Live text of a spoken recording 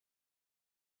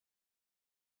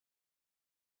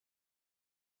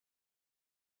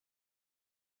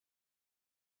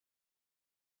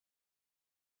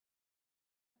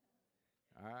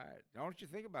All right. Don't you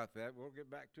think about that. We'll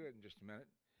get back to it in just a minute.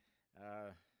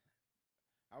 Uh,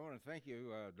 I want to thank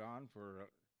you, Don, for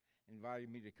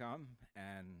inviting me to come.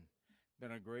 And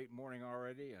been a great morning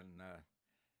already. And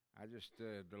I just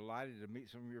delighted to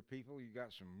meet some of your people. You got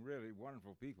some really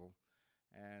wonderful people.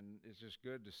 And it's just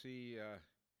good to see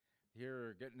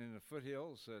here getting in the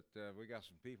foothills that we got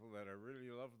some people that are really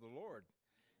love the Lord.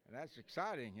 And that's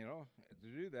exciting, to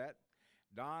do that.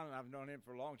 Don, I've known him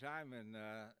for a long time, and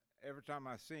every time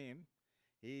I see him,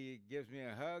 he gives me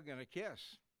a hug and a kiss,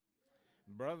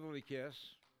 brotherly kiss.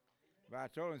 But I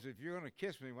told him, if you're going to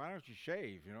kiss me, why don't you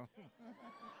shave?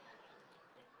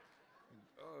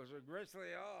 Oh, it's a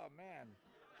grizzly. Oh, man.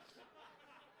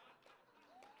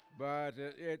 But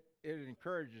it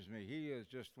encourages me. He is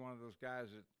just one of those guys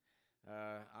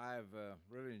that I've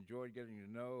really enjoyed getting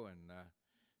to know and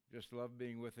just love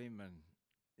being with him. And,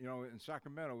 in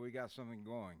Sacramento, we got something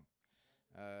going.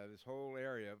 This whole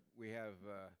area, we have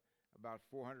about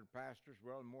 400 pastors,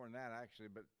 well, more than that actually,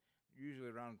 but usually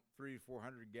around 300 to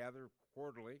 400 gather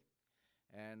quarterly.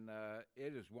 And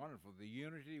it is wonderful. The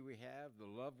unity we have, the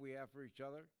love we have for each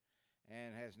other,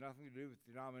 and has nothing to do with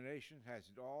denomination, has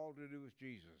all to do with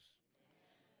Jesus.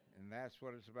 And that's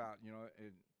what it's about.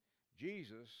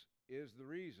 Jesus is the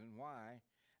reason why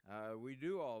we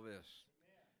do all this.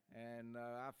 And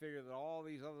I figure that all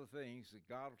these other things that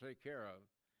God will take care of,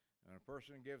 when a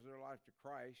person gives their life to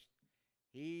Christ,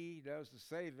 he does the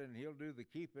saving, he'll do the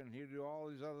keeping, he'll do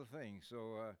all these other things.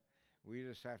 So we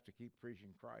just have to keep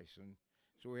preaching Christ. And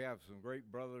so we have some great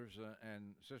brothers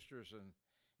and sisters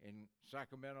in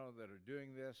Sacramento that are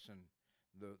doing this, and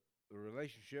the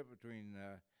relationship between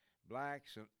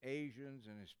blacks and Asians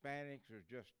and Hispanics are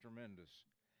just tremendous.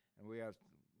 And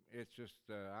it's just,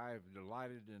 I've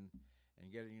delighted in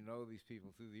getting to know these people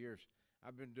through the years.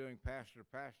 I've been doing Pastor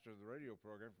to Pastor, the radio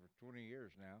program, for 20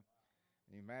 years now.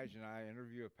 And imagine I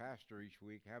interview a pastor each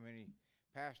week, how many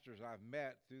pastors I've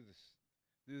met through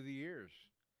the years.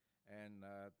 And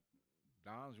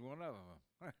Don's one of them.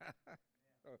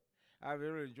 So I've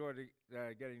really enjoyed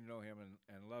getting to know him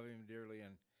and love him dearly,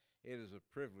 and it is a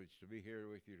privilege to be here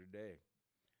with you today.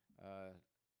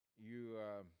 You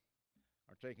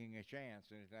are taking a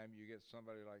chance anytime you get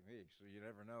somebody like me, so you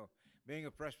never know. Being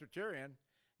a Presbyterian,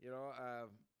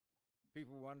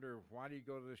 people wonder, why do you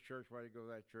go to this church, why do you go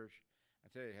to that church? I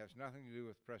tell you, it has nothing to do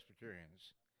with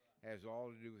Presbyterians. It has all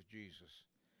to do with Jesus.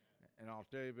 And I'll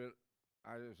tell you a bit,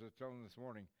 I was telling them this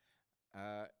morning,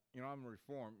 I'm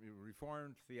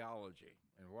Reformed theology.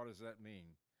 And what does that mean?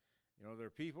 There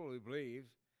are people who believe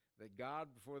that God,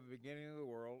 before the beginning of the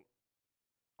world,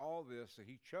 all this, that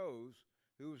he chose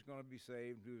who was going to be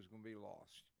saved, who was going to be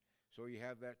lost. So you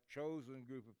have that chosen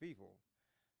group of people.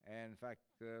 And in fact,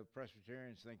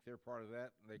 Presbyterians think they're part of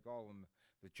that, and they call them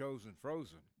the chosen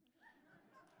frozen.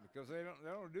 Because they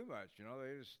don't do much,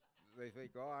 they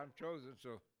think, oh, I'm chosen,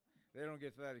 so they don't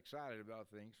get that excited about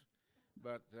things.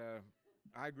 But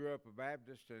I grew up a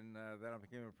Baptist, and then I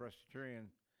became a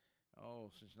Presbyterian,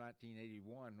 since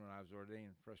 1981 when I was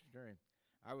ordained Presbyterian.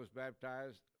 I was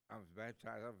baptized when I was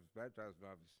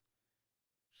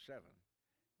 7.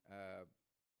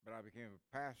 But I became a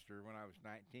pastor when I was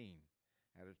 19.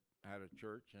 Had a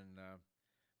church, and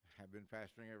have been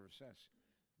pastoring ever since.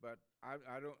 But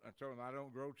I told him I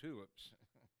don't grow tulips.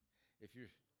 If you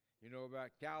know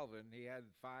about Calvin, he had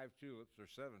 5 tulips or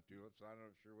 7 tulips. I'm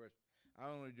not sure which. I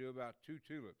only do about 2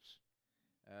 tulips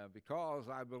because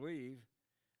I believe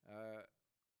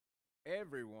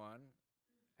everyone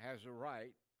has a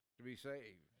right to be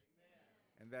saved.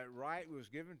 And that right was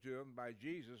given to him by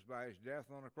Jesus by his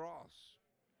death on the cross.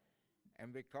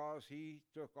 And because he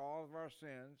took all of our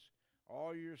sins,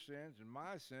 all your sins and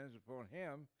my sins upon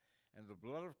him, and the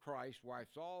blood of Christ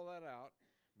wipes all that out,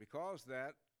 because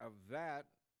of that,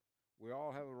 we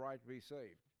all have a right to be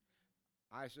saved.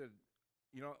 I said,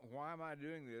 why am I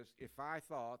doing this? If I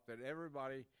thought that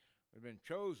everybody had been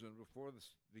chosen before the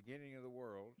beginning of the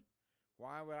world,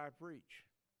 why would I preach?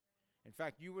 In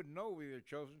fact, you wouldn't know whether you're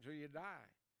chosen until you die,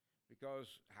 because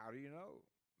how do you know?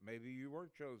 Maybe you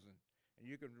weren't chosen. And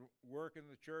you can work in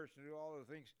the church and do all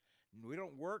the things. We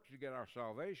don't work to get our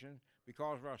salvation.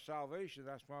 Because of our salvation,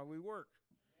 that's why we work.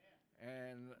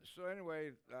 And so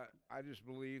anyway, I just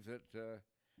believe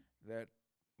that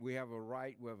we have a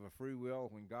right, we have a free will.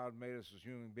 When God made us as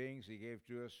human beings, he gave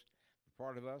to us the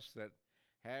part of us that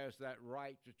has that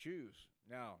right to choose.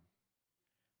 Now,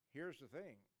 here's the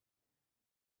thing.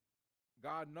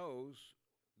 God knows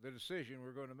the decision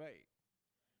we're going to make,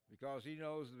 because he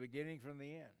knows the beginning from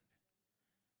the end.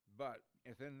 But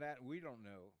within that, we don't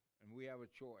know, and we have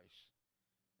a choice.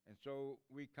 And so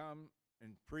we come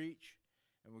and preach,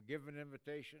 and we give an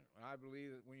invitation. I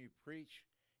believe that when you preach,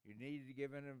 you need to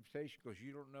give an invitation because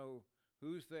you don't know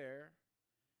who's there,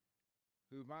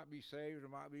 who might be saved or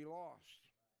might be lost.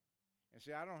 And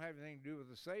see, I don't have anything to do with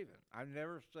the saving. I've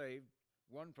never saved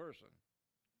one person.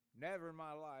 Never in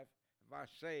my life have I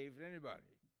saved anybody.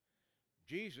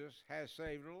 Jesus has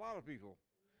saved a lot of people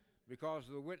because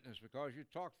of the witness, because you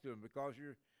talked to them, because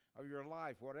of your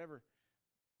life, whatever,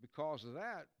 because of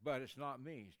that. But it's not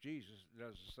me. It's Jesus that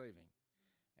does the saving.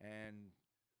 And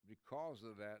because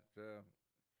of that,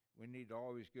 we need to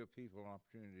always give people an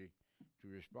opportunity to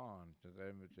respond to that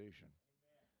invitation.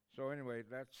 So anyway,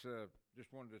 that's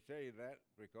just wanted to tell you that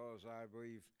because I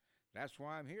believe that's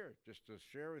why I'm here, just to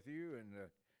share with you and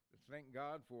to thank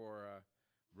God for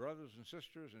brothers and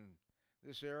sisters in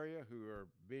this area who are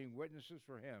being witnesses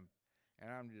for Him.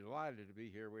 And I'm delighted to be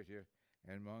here with you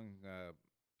and among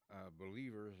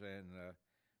believers, and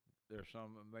there's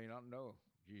some that may not know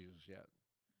Jesus yet.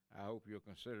 I hope you'll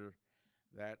consider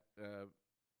that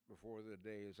before the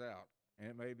day is out. And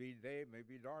it may be day, it may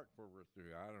be dark before we're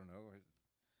through. I don't know.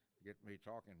 Get me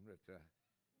talking, but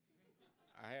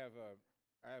I have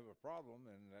a problem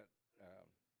in that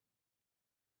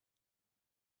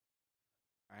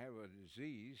I have a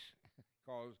disease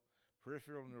called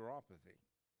peripheral neuropathy,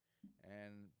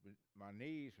 and my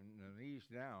knees, from the knees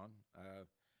down,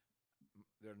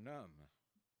 they're numb.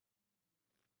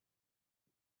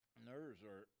 Nerves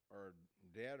are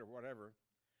dead or whatever,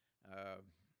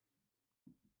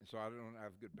 and so I don't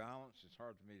have good balance. It's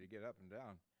hard for me to get up and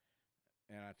down.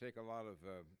 And I take a lot of,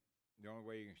 the only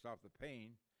way you can stop the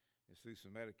pain is through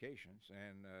some medications.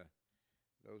 And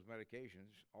those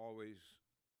medications always,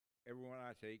 everyone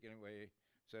I take anyway,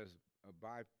 says a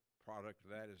byproduct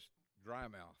of that is dry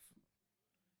mouth.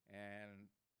 And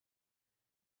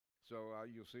so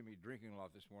you'll see me drinking a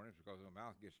lot this morning because my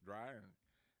mouth gets dry and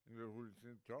nobody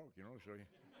can talk, so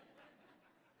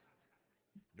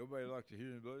nobody likes to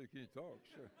hear anybody can't talk.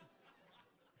 So.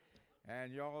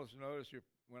 And you also notice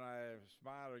when I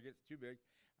smile or get too big,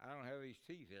 I don't have these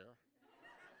teeth here.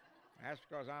 That's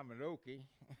because I'm an Okie.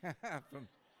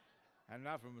 I'm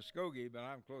not from Muskogee, but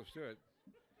I'm close to it.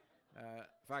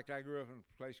 In fact, I grew up in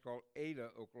a place called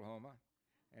Ada, Oklahoma.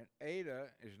 And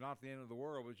Ada is not the end of the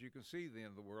world, but you can see the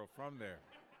end of the world from there.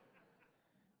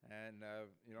 And,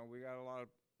 we got a lot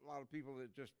of people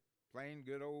that just plain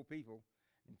good old people.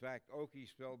 In fact, Okie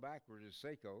spelled backwards is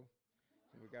Seiko.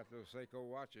 So we got those Seiko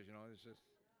watches, it's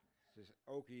just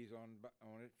Okie's on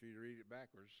it for you to read it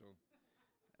backwards. So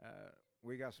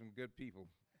we got some good people.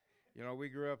 We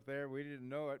grew up there. We didn't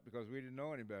know it because we didn't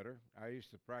know any better. I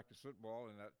used to practice football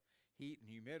in that heat and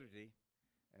humidity,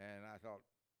 and I thought,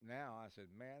 I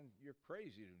said, man, you're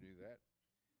crazy to do that.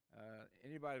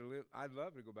 Anybody live? I'd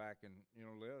love to go back and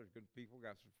live. There's good people.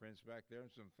 Got some friends back there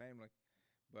and some family,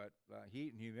 but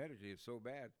heat and humidity is so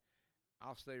bad.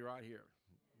 I'll stay right here.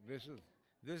 This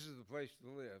is the place to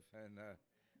live, and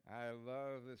I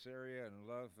love this area and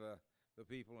love the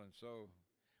people, and so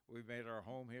we've made our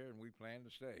home here, and we plan to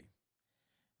stay.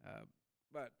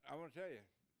 But I want to tell you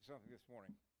something this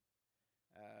morning.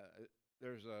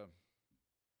 There's a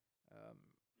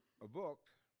book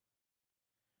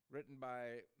written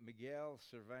by Miguel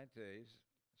Cervantes,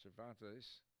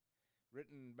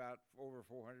 written about over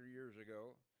 400 years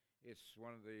ago. It's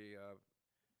one of the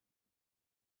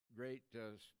great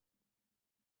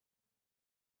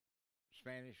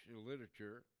Spanish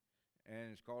literature,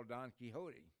 and it's called Don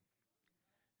Quixote.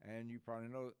 And you probably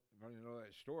know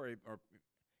that story, or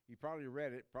you probably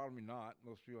read it, probably not.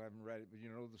 Most people haven't read it, but you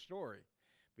know the story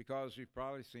because you've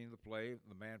probably seen the play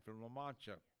The Man from La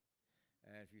Mancha.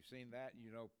 And if you've seen that,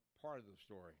 you know part of the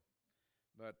story.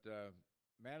 But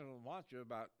Man from La Mancha,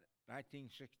 about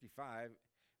 1965,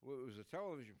 it was a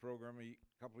television program a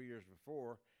couple of years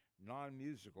before,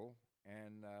 non-musical,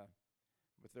 and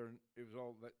but it was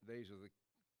all the days of the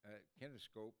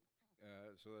kinescope,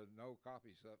 so there were no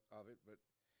copies of it, but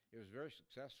it was very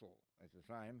successful at the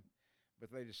time. But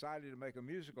they decided to make a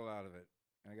musical out of it.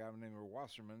 And a guy named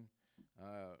Wasserman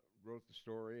wrote the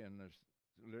story, and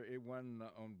it won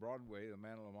on Broadway, The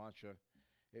Man of La Mancha.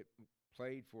 It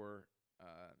played for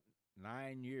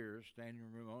 9 years,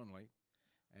 standing room only,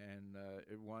 and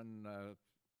it won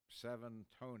 7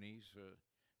 Tonys,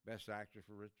 Best Actor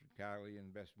for Richard Kiley,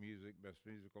 and Best Music, Best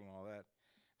Musical, and all that.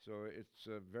 So it's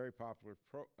a very popular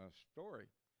story.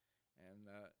 And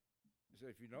so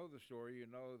if you know the story, you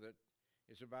know that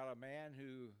it's about a man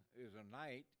who is a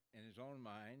knight in his own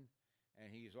mind,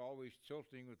 and he's always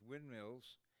tilting with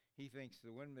windmills. He thinks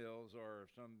the windmills are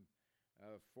some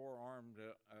four-armed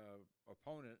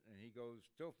opponent, and he goes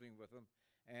tilting with them.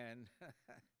 And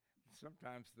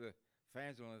sometimes the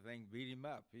fans on the thing beat him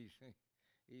up.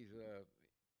 He's uh,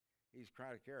 he's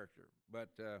quite a character,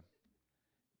 but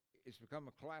it's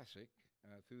become a classic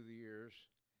through the years.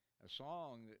 A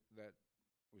song that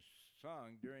was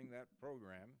sung during that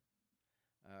program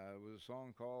was a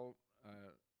song called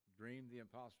 "Dream the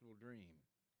Impossible Dream,"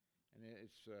 and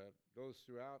it's goes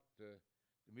throughout the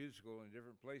musical in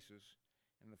different places.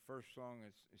 And the first song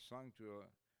is sung to a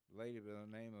lady by the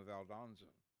name of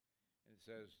Aldonza, and it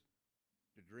says,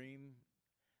 "To dream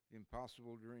the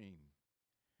impossible dream,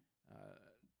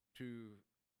 to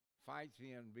fight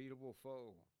the unbeatable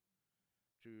foe,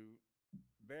 to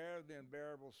bear the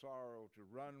unbearable sorrow, to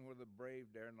run where the brave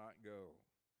dare not go,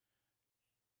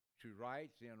 to right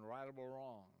the unrightable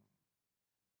wrong,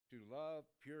 to love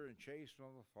pure and chaste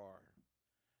from afar,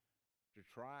 to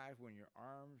try when your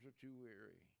arms are too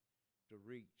weary, to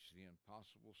reach the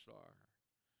impossible star."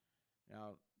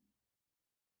 Now,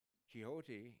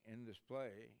 Quixote in this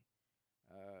play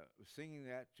was singing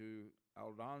that to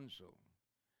Aldonzo.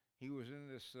 He was in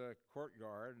this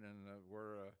courtyard, and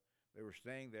where they were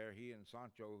staying there, he and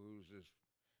Sancho, who's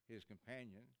his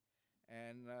companion,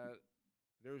 and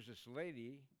there was this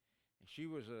lady, and she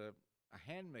was a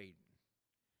handmaiden,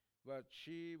 but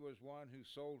she was one who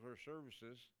sold her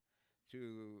services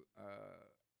to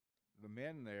the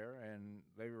men there, and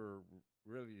they were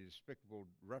really despicable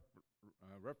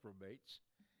reprobates.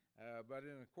 But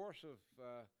in the course of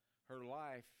her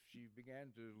life, she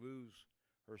began to lose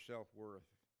her self-worth.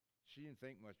 She didn't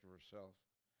think much of herself.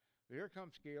 But here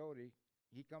comes Quixote.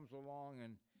 He comes along,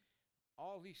 and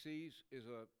all he sees is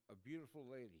a beautiful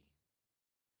lady.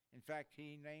 In fact,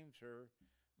 he names her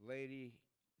Lady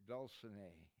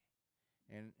Dulcinea.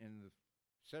 And in the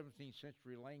 17th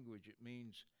century language, it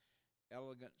means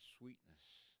elegant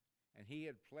sweetness. And he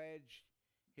had pledged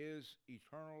his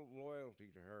eternal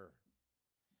loyalty to her.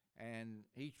 And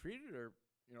he treated her,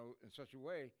 in such a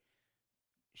way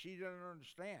she doesn't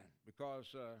understand, because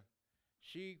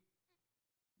she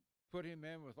put him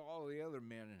in with all the other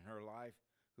men in her life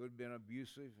who had been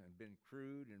abusive and been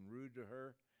crude and rude to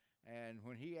her. And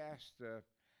when he asked,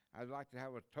 "I'd like to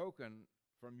have a token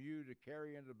from you to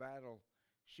carry into battle,"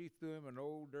 she threw him an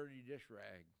old dirty dish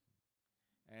rag,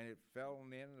 and it fell on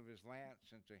the end of his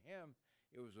lance, and to him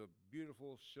it was a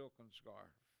beautiful silken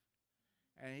scarf.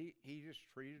 And he just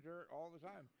treated her all the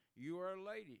time. "You are a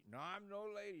lady." "No, I'm no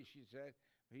lady," she said.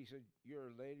 He said,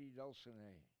 "You're Lady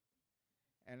Dulcinea."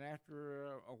 And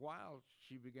after a while,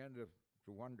 she began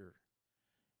to wonder,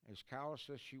 as callous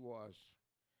as she was,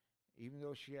 even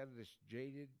though she had this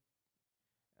jaded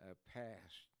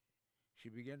past, she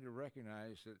began to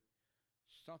recognize that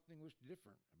something was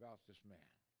different about this man.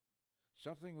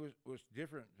 Something was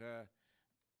different.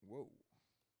 Whoa.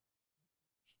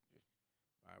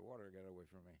 My water got away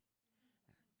from me.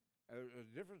 A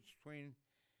difference between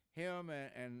him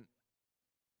and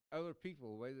other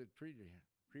people, the way they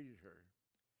treated her.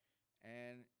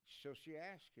 And so she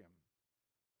asked him,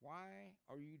 "Why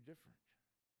are you different?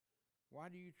 Why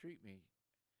do you treat me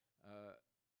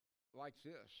like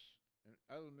this and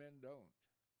other men don't?"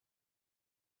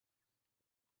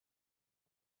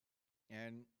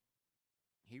 And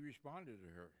he responded to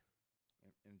her.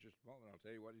 In just a moment, I'll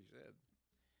tell you what he said.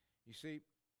 You see,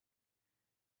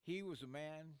 he was a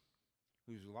man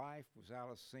whose life was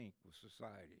out of sync with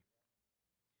society.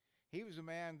 He was a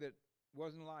man that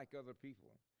wasn't like other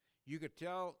people. You could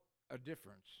tell a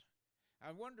difference.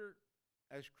 I wonder,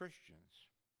 as Christians,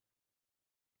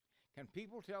 can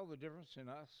people tell the difference in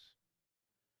us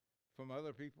from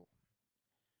other people?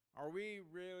 Are we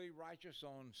really righteous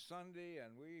on Sunday,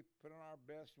 and we put on our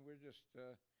best, and we're just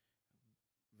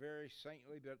very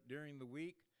saintly, but during the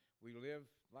week we live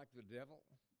like the devil?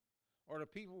 Or the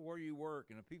people where you work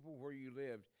and the people where you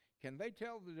lived, can they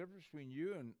tell the difference between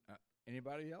you and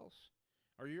anybody else?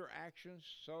 Are your actions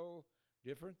so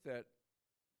different that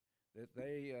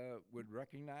they would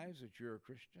recognize that you're a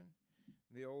Christian?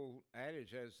 The old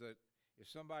adage has that if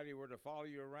somebody were to follow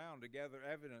you around to gather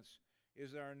evidence,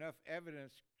 is there enough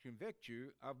evidence to convict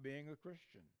you of being a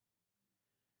Christian?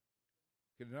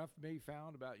 Could enough be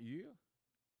found about you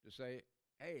to say,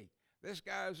 "Hey, this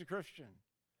guy is a Christian"?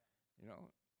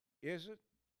 Is it?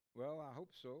 Well, I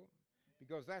hope so,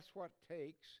 because that's what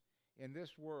takes in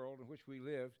this world in which we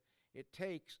live. It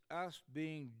takes us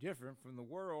being different from the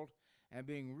world and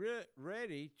being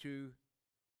ready to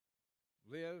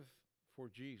live for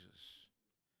Jesus.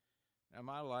 Now,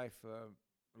 my life, a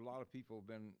lot of people have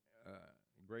been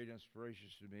great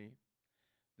inspirations to me.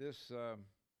 This,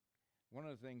 one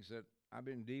of the things that I've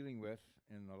been dealing with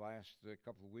in the last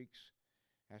couple of weeks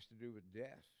has to do with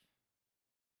death.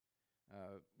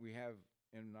 We have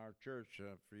in our church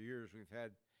for years, we've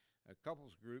had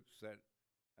couples groups that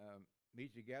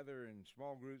meet together in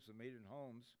small groups that meet in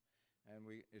homes, and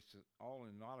it's all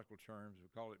in nautical terms.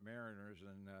 We call it mariners,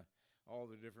 and all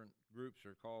the different groups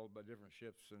are called by different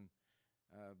ships and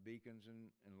beacons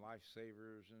and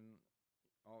lifesavers and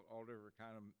all different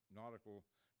kind of nautical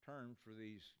terms for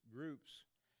these groups.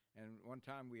 And one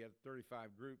time we had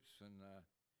 35 groups and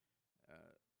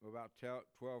about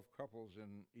 12 couples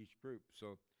in each group.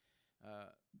 So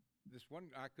this one,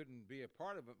 I couldn't be a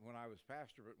part of it when I was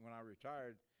pastor, but when I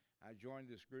retired, I joined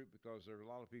this group because there were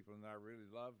a lot of people that I really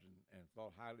loved and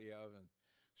thought highly of. And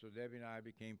so Debbie and I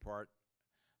became part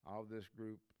of this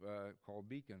group called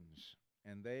Beacons.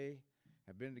 And they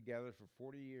have been together for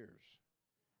 40 years.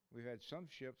 We've had some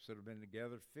ships that have been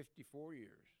together 54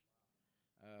 years.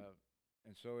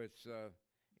 And so it's,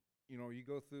 you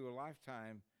go through a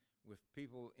lifetime with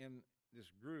people in this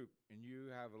group, and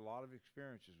you have a lot of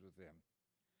experiences with them.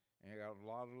 And you got a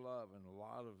lot of love and a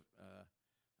lot of,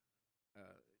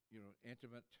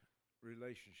 intimate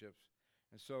relationships.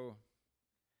 And so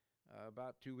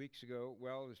about 2 weeks ago,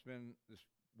 well, there's been this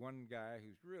one guy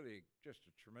who's really just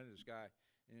a tremendous guy,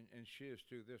 and she is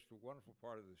too. This is a wonderful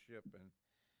part of the ship, and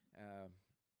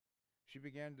she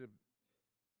began to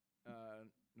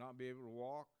not be able to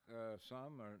walk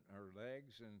some, or her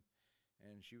legs, and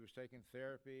she was taking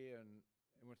therapy and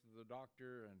went to the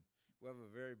doctor, and we have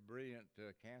a very brilliant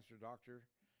cancer doctor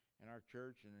in our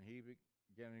church, and he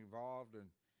began involved,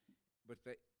 but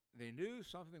they knew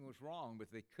something was wrong,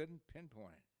 but they couldn't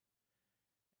pinpoint it.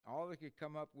 All they could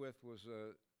come up with was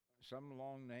some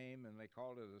long name, and they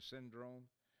called it a syndrome,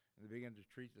 and they began to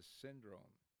treat the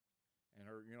syndrome. And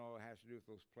her, it has to do with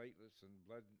those platelets and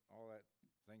blood, all that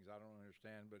things I don't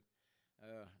understand, but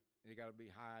they got to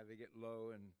be high, they get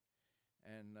low,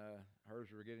 and hers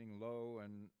were getting low,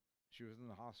 and she was in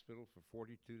the hospital for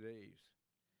 42 days.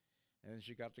 And then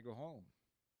she got to go home.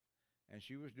 And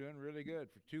she was doing really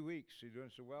good for 2 weeks. She was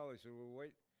doing so well. They said, "We'll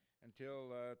wait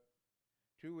until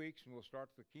 2 weeks and we'll start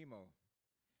the chemo."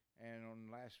 And on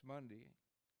last Monday,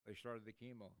 they started the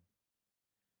chemo.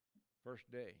 First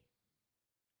day,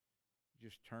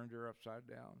 just turned her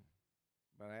upside down.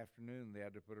 By the afternoon, they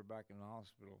had to put her back in the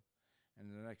hospital.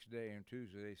 And the next day, on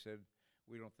Tuesday, they said,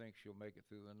 "We don't think she'll make it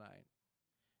through the night."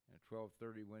 And at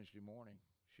 12:30 Wednesday morning,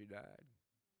 she died.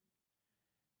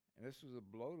 And this was a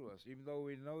blow to us, even though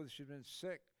we know that she'd been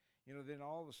sick. Then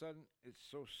all of a sudden, it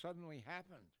so suddenly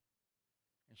happened,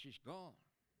 and she's gone.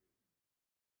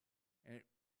 And it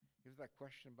gives that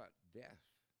question about death.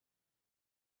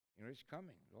 It's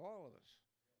coming to all of us.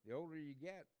 The older you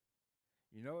get,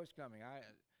 it's coming.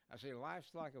 I say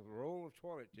life's like a roll of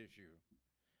toilet tissue.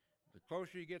 The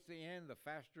closer you get to the end, the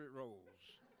faster it rolls.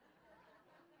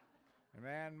 And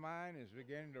man, mine is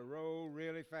beginning to roll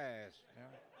really fast.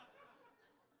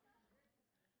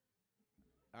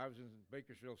 I was in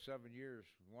Bakersfield 7 years,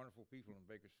 wonderful people in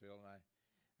Bakersfield, and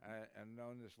I've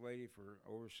known this lady for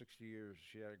over 60 years.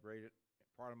 She had a great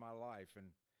part of my life,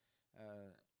 and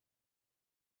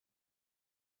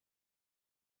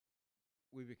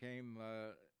we became,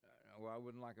 I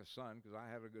wouldn't like a son because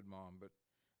I have a good mom, but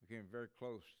became very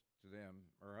close to them.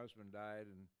 Her husband died,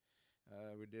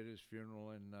 and we did his funeral,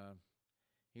 and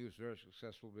he was a very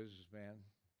successful businessman.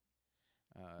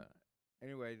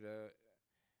 Anyway,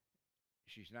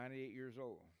 she's 98 years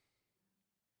old.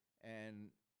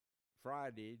 And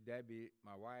Friday, Debbie,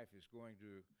 my wife, is going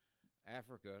to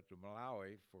Africa, to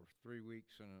Malawi, for 3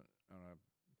 weeks on a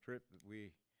trip that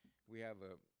we have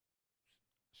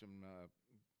some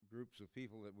groups of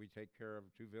people that we take care of,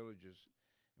 2 villages,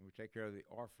 and we take care of the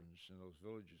orphans in those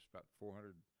villages, about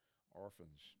 400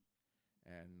 orphans.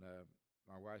 And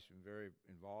my wife's been very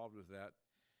involved with that.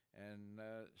 And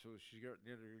so she's going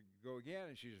to go again,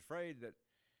 and she's afraid that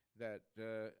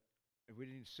if we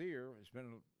didn't see her, it's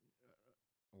been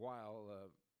a while.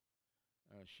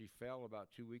 She fell about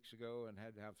 2 weeks ago and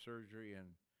had to have surgery, and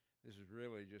this has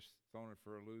really just thrown her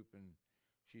for a loop. And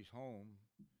she's home,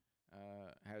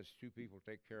 has 2 people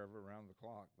take care of her around the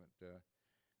clock, but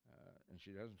and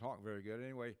she doesn't talk very good.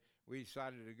 Anyway, we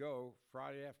decided to go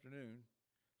Friday afternoon.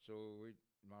 So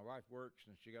my wife works,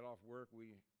 and she got off work.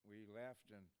 We left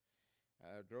and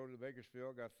drove to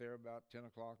Bakersfield, got there about 10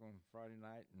 o'clock on Friday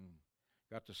night, and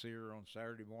got to see her on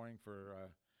Saturday morning for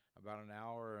about an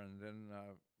hour, and then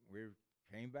we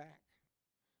came back.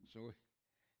 So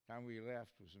time we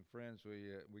left with some friends,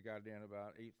 we got in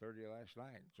about 8:30 last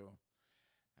night. So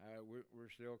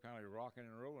we're still kind of rocking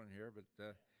and rolling here,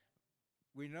 but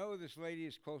we know this lady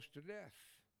is close to death.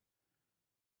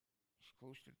 She's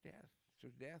close to death. So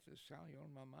death is sounding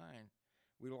on my mind.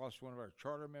 We lost one of our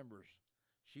charter members.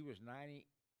 She was 99,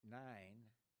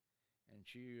 and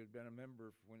she had been a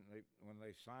member when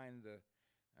they signed the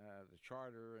the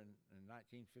charter in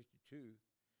 1952.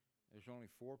 There's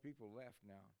only 4 people left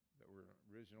now that were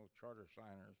original charter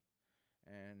signers,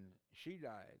 and she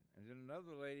died. And then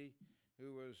another lady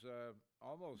who was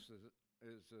almost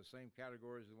is the same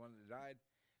category as the one that died,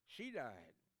 she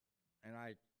died. And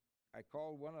I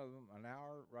called one of them an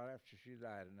hour right after she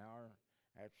died, an hour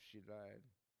after she died.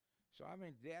 So I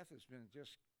mean, death has been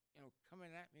just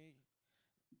coming at me,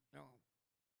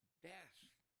 death.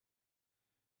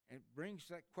 And it brings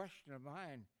that question of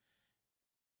mine: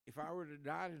 if I were to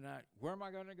die tonight, where am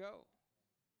I going to go?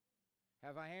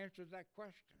 Have I answered that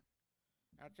question?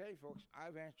 I'll tell you, folks,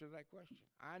 I've answered that question.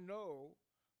 I know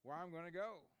where I'm going to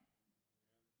go.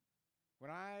 When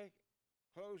I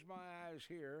close my eyes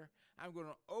here, I'm going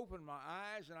to open my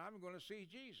eyes and I'm going to see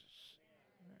Jesus.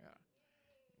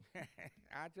 Yeah.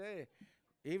 I tell you,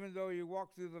 even though you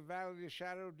walk through the valley of the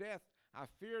shadow of death, I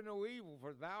fear no evil,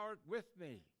 for thou art with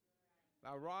me.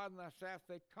 Thy rod and thy staff,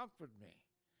 they comfort me.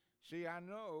 See, I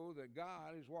know that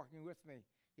God is walking with me.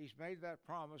 He's made that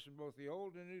promise in both the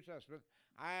Old and New Testament.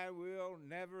 I will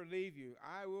never leave you.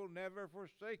 I will never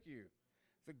forsake you.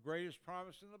 It's the greatest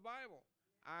promise in the Bible.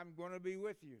 I'm going to be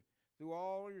with you through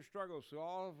all your struggles, through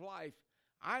all of life.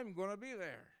 I'm going to be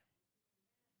there.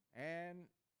 And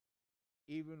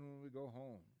even when we go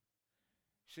home.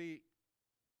 See,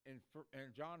 in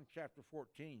John chapter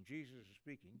 14, Jesus is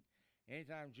speaking.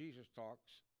 Anytime Jesus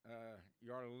talks,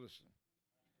 you ought to listen.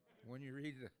 When you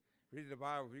read the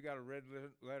Bible, if you got a red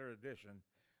letter edition,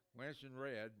 when it's in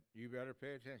red, you better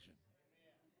pay attention.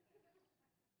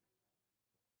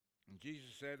 And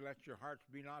Jesus said, "Let your hearts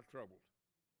be not troubled."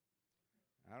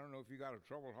 I don't know if you got a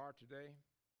troubled heart today.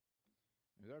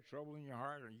 Is there trouble in your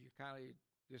heart? Are you kind of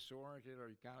disoriented? Or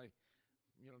you kind of,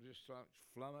 just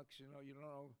flummoxed? You don't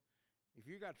know. If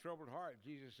you got troubled heart,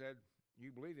 Jesus said,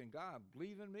 "You believe in God,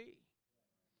 believe in me."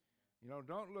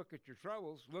 Don't look at your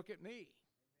troubles, look at me.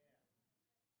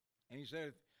 And he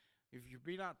said, if you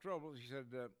be not troubled, he said,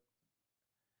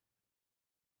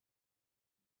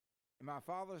 in my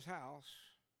Father's house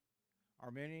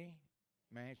are many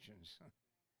mansions.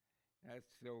 That's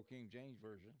the old King James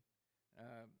Version.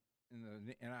 In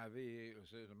the NIV, it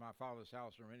says, in my Father's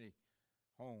house are many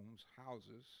homes,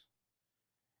 houses.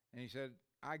 And he said,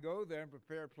 I go there and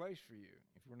prepare a place for you.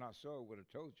 If it were not so, I would have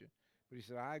told you. But he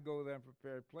said, I go there and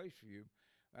prepare a place for you.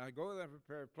 When I go there and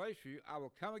prepare a place for you, I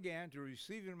will come again to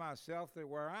receive in myself, that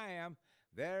where I am,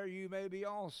 there you may be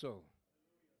also.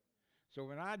 So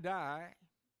when I die,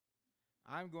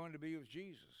 I'm going to be with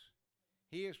Jesus.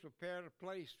 He has prepared a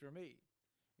place for me.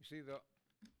 You see,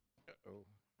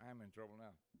 I'm in trouble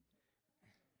now.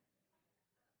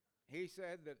 He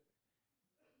said that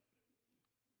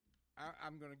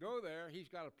I'm going to go there. He's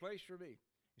got a place for me.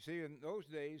 You see, in those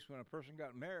days, when a person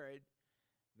got married,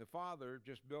 the father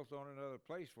just built on another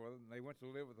place for them, and they went to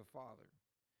live with the father.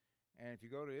 And if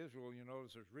you go to Israel, you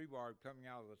notice there's rebar coming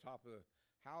out of the top of the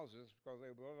houses because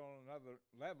they built on another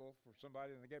level for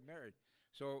somebody when they get married.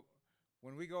 So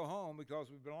when we go home, because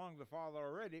we belong to the Father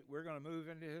already, we're going to move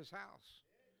into his house.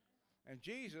 And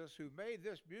Jesus, who made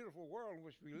this beautiful world in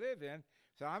which we live in,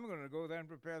 said, I'm going to go there and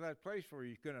prepare that place for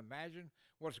you. You can imagine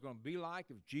what it's going to be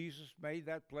like if Jesus made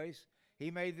that place.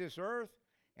 He made this earth,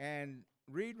 and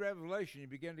read Revelation, you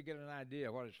begin to get an idea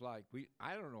of what it's like.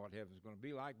 I don't know what heaven's going to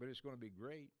be like, but it's going to be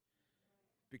great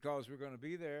because we're going to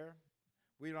be there.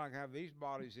 We don't have these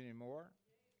bodies anymore.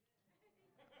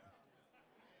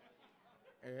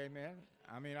 Amen.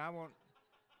 I mean, I want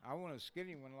a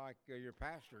skinny one like your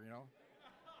pastor,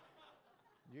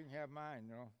 You can have mine,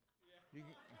 You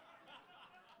can,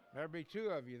 there'll be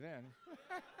 2 of you then.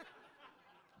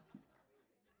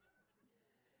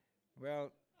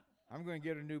 Well, I'm going to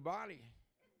get a new body.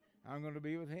 I'm going to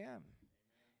be with him.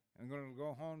 I'm going to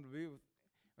go home to be with.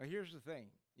 Well, here's the thing.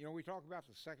 We talk about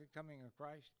the second coming of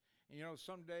Christ. And,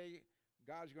 someday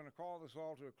God's going to call this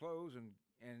all to a close,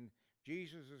 and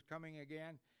Jesus is coming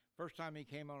again. First time he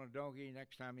came on a donkey.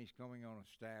 Next time he's coming on a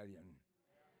stallion.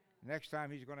 Next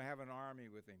time he's going to have an army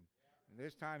with him. And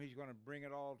this time he's going to bring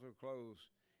it all to a close,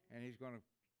 and he's going to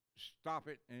stop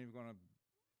it, and he's going to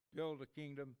build a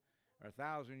kingdom.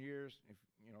 1,000 years, if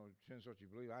it depends what you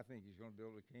believe. I think he's going to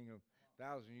build a kingdom.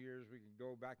 1,000 years, we can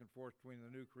go back and forth between the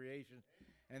new creation,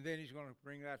 and then he's going to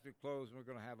bring that to a close, and we're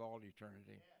going to have all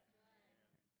eternity.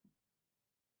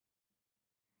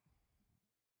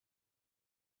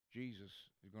 Jesus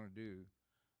is going to do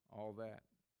all that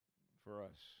for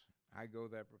us. I go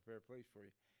there, prepare a place for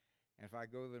you. And if I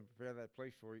go there and prepare that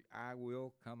place for you, I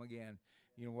will come again.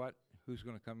 You know what? Who's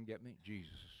going to come and get me?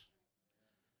 Jesus.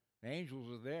 The angels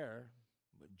are there,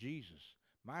 but Jesus.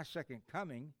 My second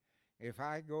coming, if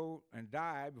I go and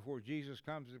die before Jesus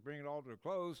comes to bring it all to a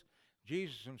close,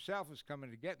 Jesus himself is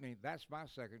coming to get me. That's my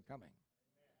second coming.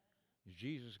 Is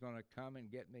Jesus going to come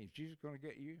and get me? Is Jesus going to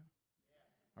get you?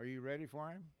 Are you ready for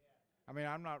him? I mean,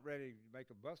 I'm not ready to make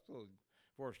a bustle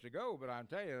for us to go, but I'll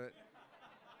tell you that.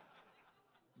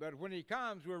 But when he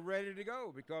comes, we're ready to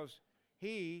go because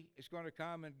he is going to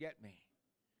come and get me.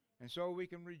 And so we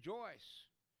can rejoice.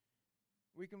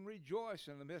 We can rejoice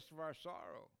in the midst of our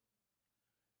sorrow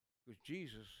because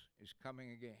Jesus is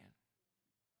coming again.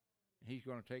 He's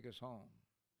going to take us home.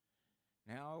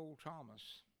 Now, old Thomas.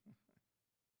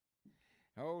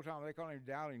 They call him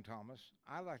Doubting Thomas.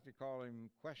 I like to call him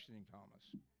Questioning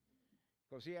Thomas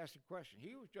because he asked a question.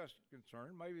 He was just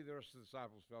concerned. Maybe the rest of the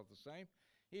disciples felt the same.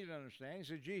 He didn't understand. He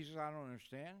said, Jesus, I don't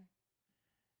understand.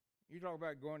 You talk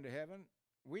about going to heaven.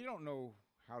 We don't know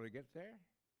how to get there.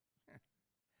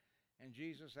 And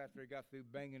Jesus, after he got through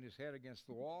banging his head against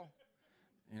the wall,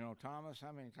 Thomas,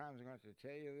 how many times am I going to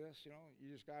tell you this?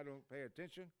 You just got to pay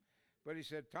attention. But he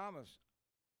said, Thomas,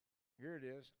 here it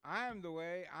is. I am the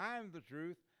way, I am the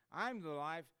truth, I am the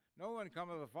life. No one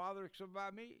cometh to the Father except by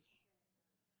me.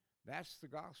 That's the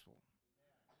gospel.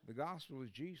 The gospel is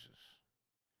Jesus.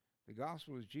 The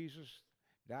gospel is Jesus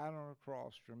died on a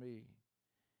cross for me.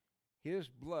 His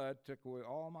blood took away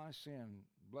all my sin.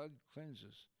 Blood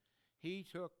cleanses. He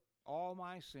took all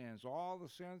my sins, all the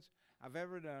sins I've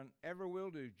ever done, ever will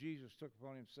do, Jesus took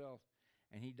upon himself,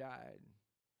 and he died.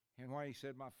 And why he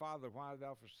said, my Father, why hast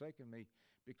thou forsaken me?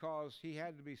 Because he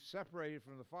had to be separated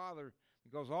from the Father,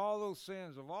 because all those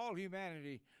sins of all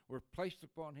humanity were placed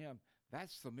upon him.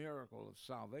 That's the miracle of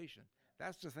salvation.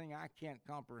 That's the thing I can't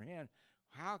comprehend.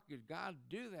 How could God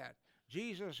do that?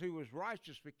 Jesus, who was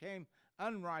righteous, became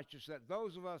unrighteous, that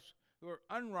those of us who are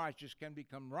unrighteous can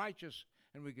become righteous,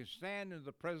 and we can stand in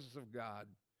the presence of God.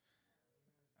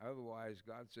 Otherwise,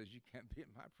 God says, you can't be in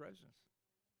my presence.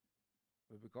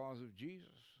 But because of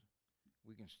Jesus,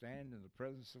 we can stand in the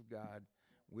presence of God.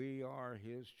 We are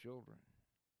his children.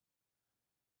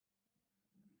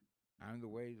 I'm the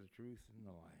way, the truth, and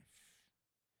the life.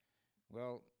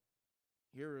 Well,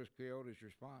 here is Coyote's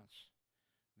response.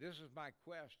 This is my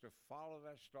quest to follow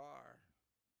that star.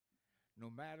 No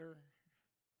matter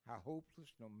how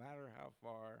hopeless, no matter how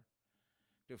far,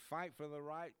 to fight for the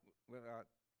right without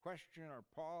question or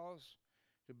pause,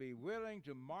 to be willing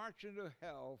to march into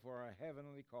hell for a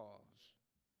heavenly cause.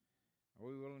 Are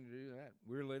we willing to do that?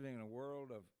 We're living in a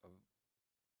world of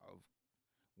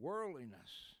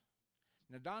worldliness.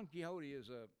 Now, Don Quixote is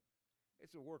a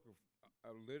work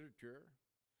of literature,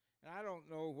 and I don't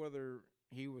know whether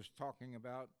he was talking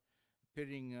about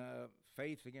pitting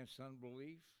faith against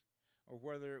unbelief, or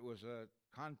whether it was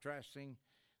contrasting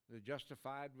the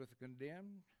justified with the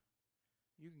condemned.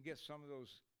 You can get some of those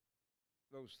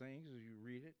things as you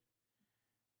read it.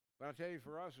 But I tell you,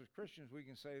 for us as Christians, we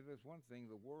can say this one thing: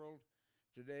 the world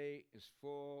today is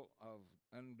full of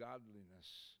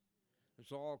ungodliness.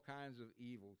 There's all kinds of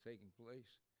evil taking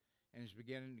place, and it's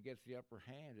beginning to get the upper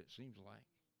hand, it seems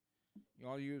like.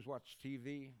 All you do is watch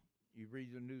TV, you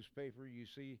read the newspaper, you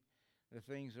see the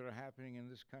things that are happening in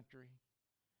this country,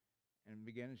 and it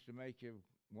begins to make you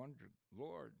wonder,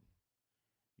 Lord,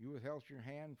 you withheld your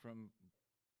hand from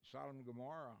Sodom and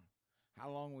Gomorrah. How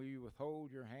long will you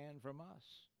withhold your hand from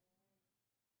us?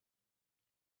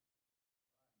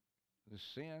 The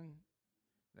sin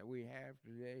that we have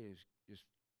today is just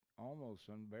almost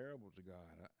unbearable to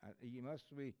God.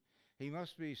 He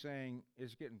must be saying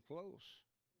it's getting close.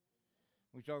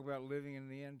 We talk about living in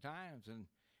the end times, and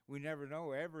we never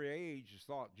know. Every age has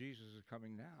thought Jesus is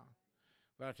coming now.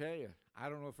 But I tell you, I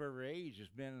don't know if every age has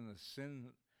been in a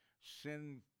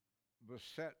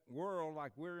sin-beset world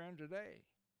like we're in today.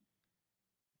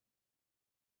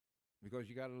 Because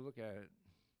you got to look at it.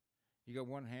 You got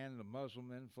one hand, the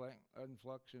Muslim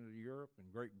influx into Europe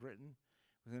and Great Britain.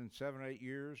 Within 7 or 8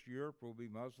 years, Europe will be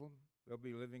Muslim. They'll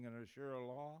be living in a Sharia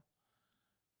law.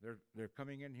 They're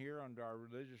coming in here under our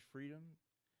religious freedom.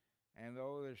 And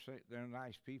though they're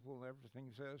nice people,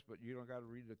 everything says, but you don't got to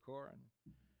read the Quran.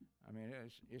 I mean,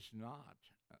 it's not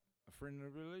a friend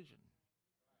of religion.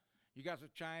 You got the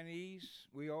Chinese.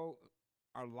 We owe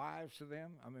our lives to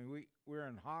them. I mean, we're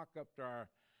in hock up to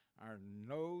our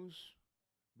nose,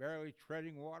 barely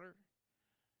treading water.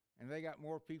 And they got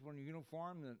more people in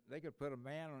uniform than they could put a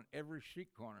man on every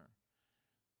street corner.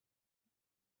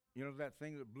 You know that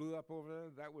thing that blew up over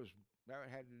there? That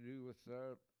had to do with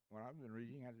what I've been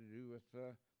reading. Had to do with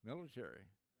military.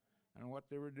 I don't know what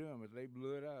they were doing, but they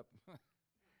blew it up.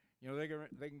 You know, they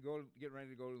can get ready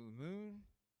to go to the moon.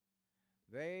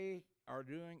 They are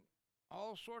doing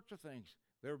all sorts of things.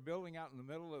 They're building out in the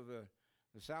middle of the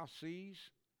South Seas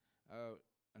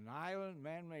an island,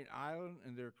 man-made island,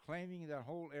 and they're claiming that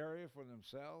whole area for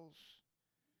themselves.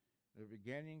 They're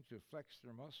beginning to flex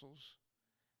their muscles.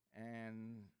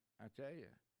 And I tell you,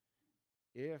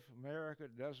 if America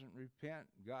doesn't repent,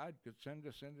 God could send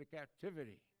us into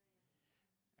captivity.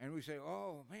 And we say,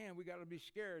 oh, man, we got to be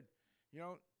scared.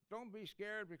 Don't be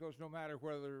scared, because no matter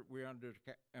whether we're under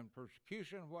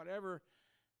persecution, whatever,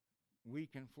 we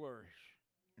can flourish.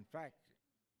 In fact,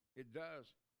 it does.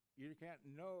 You can't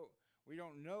know. We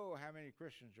don't know how many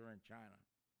Christians are in China.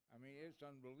 I mean, it's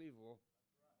unbelievable.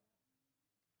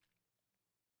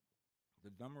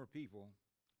 The number of people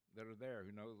that are there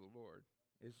who know the Lord.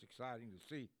 It's exciting to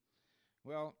see.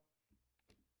 Well,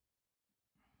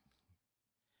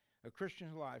 a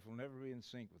Christian's life will never be in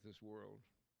sync with this world.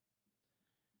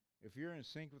 If you're in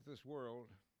sync with this world,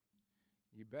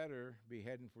 you better be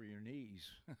heading for your knees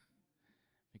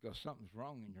because something's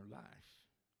wrong in your life.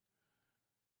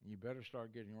 And you better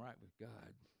start getting right with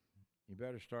God. You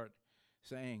better start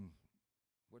saying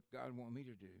what God wants me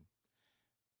to do.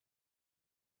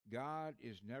 God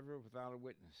is never without a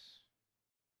witness.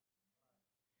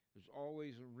 There's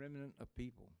always a remnant of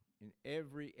people in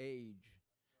every age.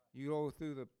 You go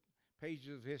through the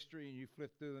pages of history and you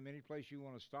flip through them any place you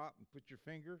want to stop and put your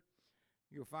finger.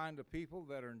 You'll find the people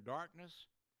that are in darkness.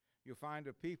 You'll find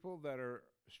the people that are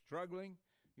struggling.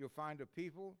 You'll find the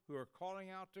people who are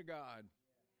calling out to God.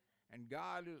 And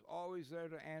God is always there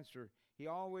to answer. He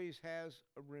always has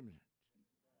a remnant.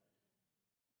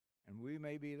 And we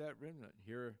may be that remnant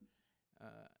here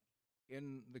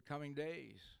in the coming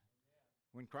days.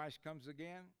 When Christ comes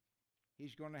again,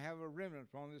 he's going to have a remnant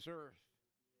on this earth.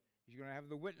 He's going to have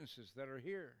the witnesses that are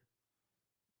here.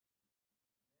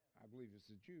 I believe it's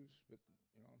the Jews, but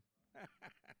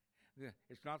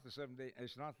it's not the 7 day.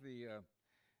 It's not the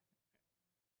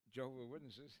Jehovah's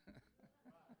Witnesses.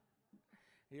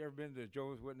 You ever been to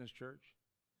Jehovah's Witness church?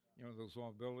 Those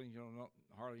small buildings. Not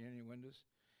hardly any windows.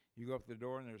 You go up the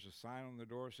door and there's a sign on the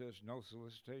door that says no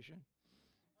solicitation.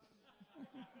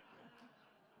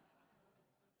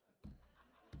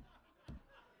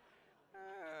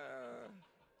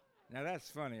 Now that's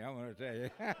funny, I want to tell you.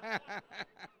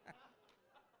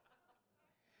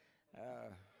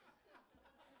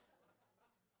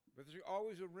 But there's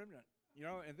always a remnant.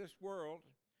 In this world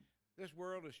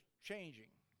is changing.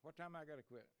 What time I got to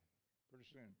quit? Pretty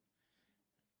soon.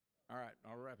 All right,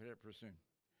 I'll wrap it up pretty soon.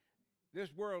 This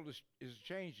world is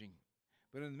changing.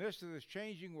 But in the midst of this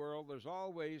changing world, there's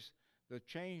always the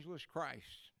changeless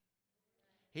Christ.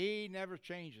 He never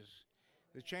changes.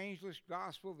 The changeless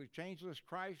gospel, the changeless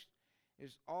Christ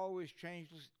is always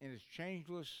changeless, and is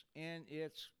changeless in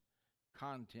its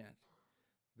content.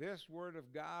 This Word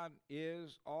of God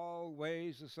is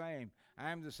always the same.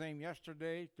 I am the same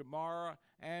yesterday, tomorrow,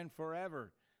 and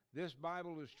forever. This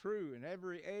Bible is true in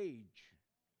every age,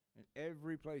 in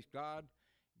every place. God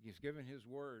has given His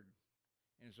Word,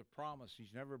 and it's a promise.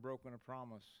 He's never broken a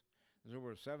promise. There's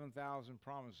over 7,000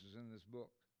 promises in this book,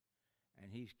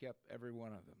 and He's kept every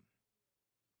one of them.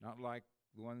 Not like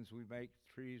the ones we make,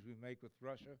 treaties we make with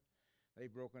Russia.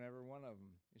 They've broken every one of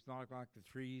them. It's not like the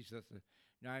treaties that the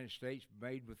United States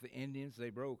made with the Indians. They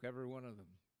broke every one of them.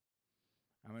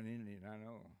 I'm an Indian, I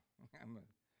know. I'm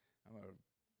a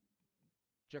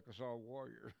Chickasaw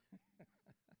warrior.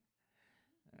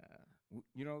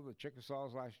 The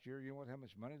Chickasaws last year, you know how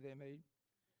much money they made?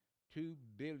 $2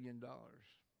 billion.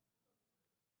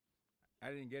 I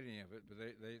didn't get any of it, but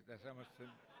that's how much.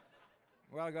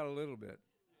 Well, I got a little bit.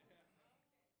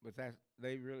 But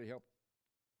they really helped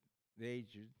the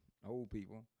aged, old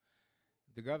people.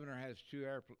 The governor has two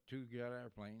jet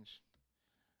airplanes.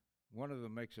 One of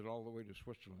them makes it all the way to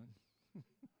Switzerland.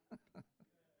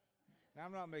 Now,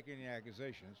 I'm not making any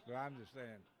accusations, but I'm just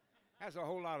saying, that's a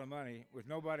whole lot of money with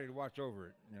nobody to watch over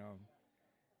it,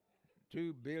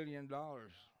 $2 billion.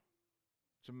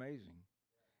 It's amazing.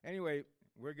 Anyway,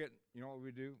 we're getting, what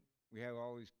we do? We have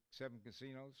all these 7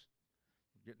 casinos,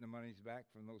 getting the monies back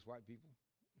from those white people.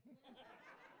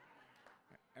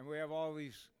 And we have all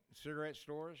these cigarette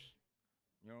stores,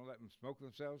 let them smoke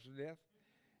themselves to death.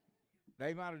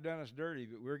 They might have done us dirty,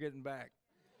 but we're getting back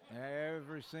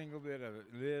every single bit of it,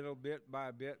 little bit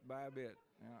by bit by bit.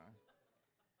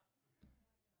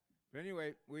 But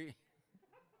anyway,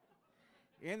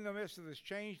 in the midst of this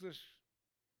changeless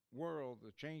world,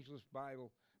 the changeless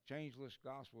Bible, changeless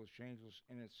gospel is changeless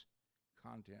in its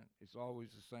content. It's always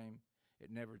the same. It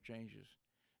never changes.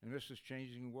 And this is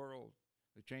changing world.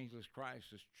 The changeless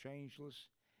Christ is changeless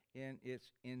in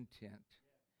its intent.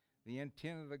 The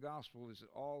intent of the gospel is that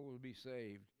all will be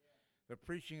saved. The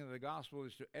preaching of the gospel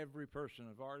is to every person.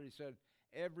 I've already said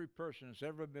every person that's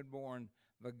ever been born,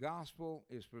 the gospel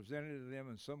is presented to them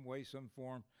in some way, some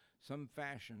form, some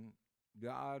fashion,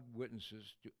 God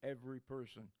witnesses to every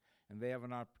person, and they have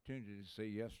an opportunity to say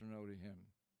yes or no to him.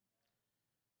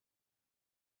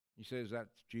 You say, is that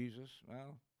Jesus?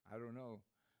 Well, I don't know.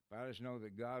 But I just know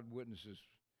that God witnesses,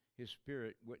 his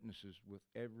Spirit witnesses with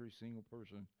every single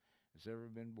person that's ever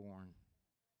been born.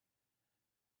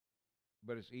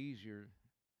 But it's easier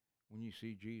when you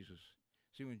see Jesus.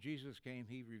 See, when Jesus came,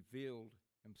 he revealed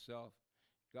himself.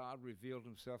 God revealed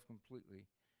himself completely.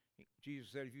 Jesus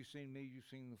said, if you've seen me, you've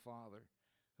seen the Father.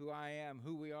 Who I am,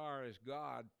 who we are as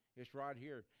God, it's right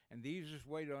here. And the easiest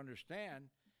way to understand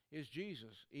is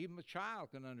Jesus. Even a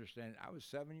child can understand it. I was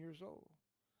 7 years old,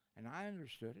 and I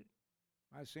understood it.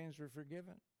 My sins were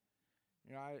forgiven.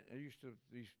 You know,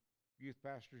 these youth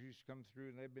pastors used to come through,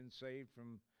 and they've been saved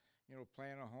from,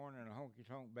 playing a horn in a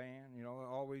honky-tonk band.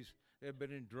 They've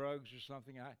been in drugs or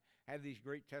something. I had these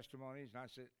great testimonies, and I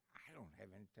said, I don't have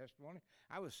any testimony.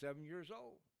 I was 7 years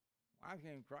old. I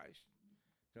came to Christ.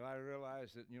 Till I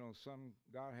realized that,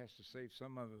 God has to save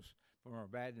some of us from our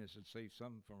badness and save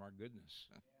some from our goodness.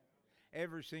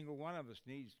 Every single one of us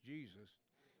needs Jesus.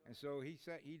 And so he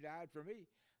said he died for me.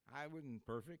 I wasn't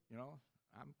perfect,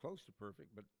 I'm close to perfect,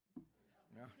 but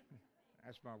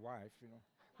that's my wife,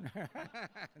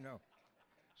 No,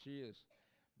 she is.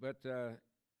 But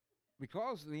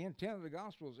because the intent of the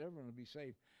gospel is everyone to be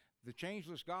saved, the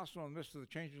changeless gospel in the midst of the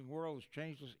changeless world is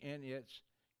changeless in its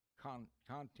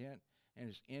content, and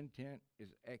its intent is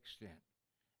extent.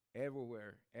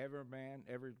 Everywhere, every man,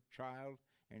 every child,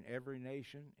 in every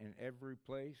nation, in every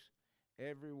place,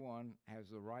 everyone has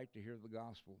the right to hear the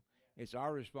gospel. It's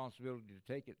our responsibility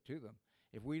to take it to them.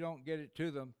 If we don't get it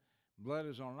to them, blood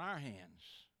is on our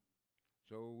hands.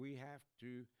 So we have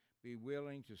to be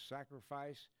willing to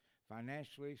sacrifice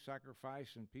financially, sacrifice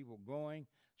in people going,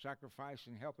 sacrifice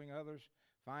in helping others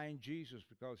find Jesus,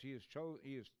 because he has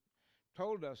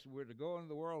told us we're to go into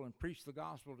the world and preach the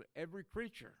gospel to every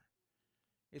creature.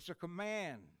 It's a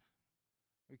command.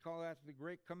 We call that the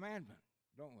great commandment,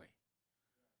 don't we?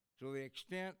 So the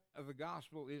extent of the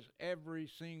gospel is every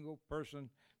single person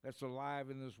that's alive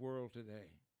in this world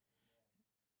today.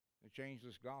 The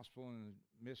changeless gospel in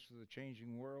the midst of the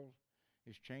changing world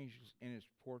is changeless in its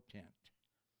portent.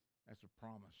 That's a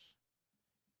promise.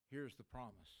 Here's the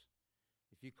promise.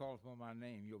 If you call upon my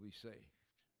name, you'll be saved.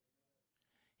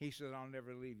 He said, I'll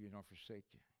never leave you nor forsake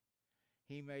you.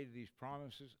 He made these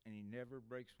promises, and he never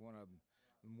breaks one of them.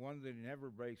 And one that he never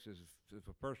breaks is if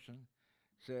a person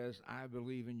says, I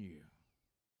believe in you.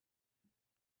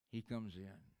 He comes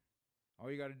in. All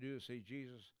you got to do is say,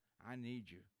 Jesus, I need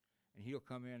you. And he'll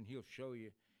come in, he'll show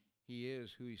you he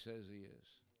is who he says he is.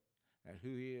 That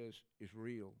who he is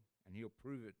real, and he'll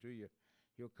prove it to you.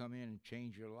 He'll come in and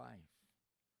change your life.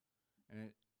 And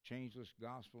a changeless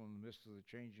gospel in the midst of the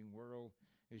changing world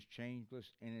is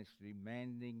changeless in its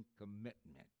demanding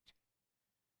commitment.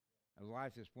 A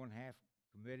life that's one half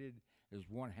committed is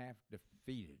one half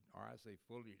defeated, or I say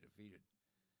fully defeated.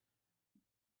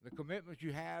 The commitment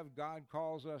you have, God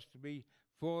calls us to be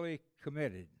fully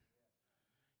committed.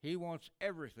 He wants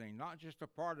everything, not just a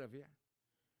part of you.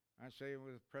 I say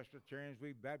with Presbyterians,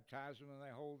 we baptize them and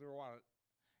they hold their wallet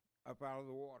up out of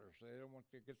the water, so they don't want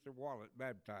to get their wallet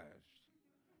baptized.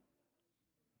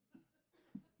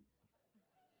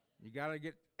 You got to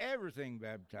get everything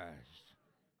baptized.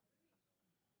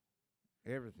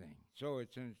 Everything. So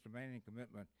it's in its demanding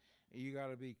commitment. You got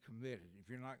to be committed. If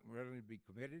you're not ready to be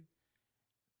committed,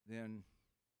 then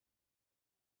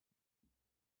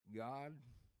God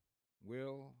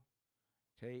will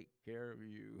take care of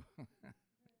you.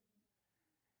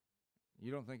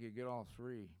 You don't think you get all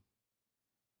three.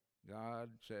 God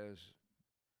says,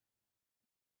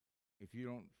 if you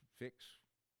don't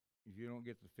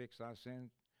get the fix I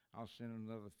send, I'll send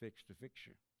another fix to fix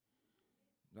you.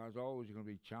 God's always going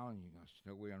to be challenging us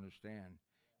until we understand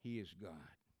He is God.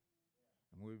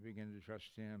 And when we begin to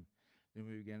trust Him, then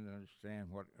we begin to understand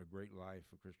what a great life,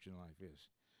 a Christian life is.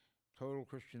 Total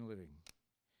Christian living.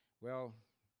 Well,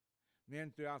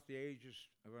 men throughout the ages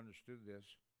have understood this.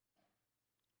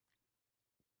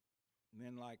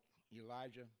 Men like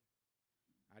Elijah.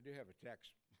 I do have a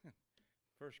text.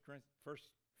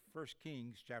 First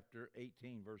Kings chapter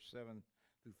 18, verse 7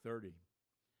 through 30.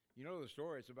 You know the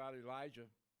story. It's about Elijah.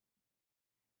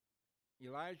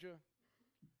 Elijah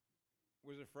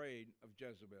was afraid of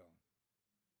Jezebel.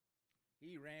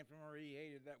 He ran from her. He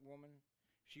hated that woman.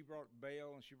 She brought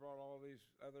Baal and she brought all these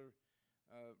other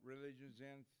religions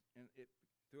in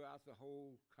throughout the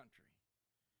whole country.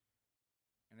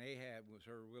 And Ahab was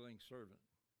her willing servant.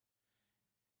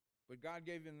 But God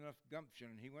gave him enough gumption,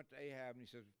 and he went to Ahab and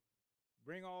he said,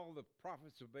 bring all the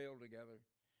prophets of Baal together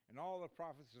and all the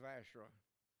prophets of Asherah.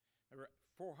 There were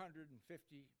 450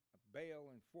 of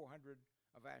Baal and 400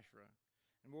 of Asherah.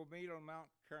 And we'll meet on Mount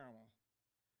Carmel.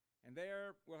 And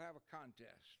there we'll have a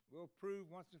contest. We'll prove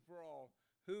once and for all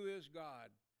who is God.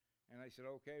 And they said,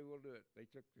 okay, we'll do it. They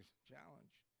took this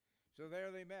challenge. So there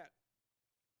they met.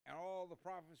 And all the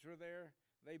prophets were there.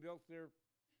 They built their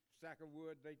stack of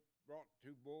wood. They brought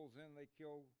 2 bulls in. They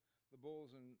killed the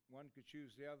bulls, and one could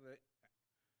choose the other.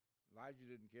 Elijah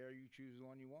didn't care. You choose the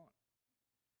one you want.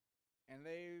 And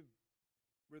they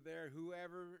were there.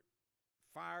 Whoever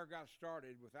fire got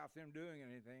started without them doing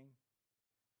anything,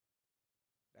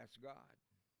 that's God.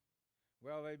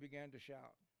 Well, they began to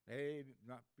shout. They,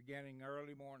 not beginning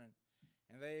early morning,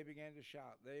 and they began to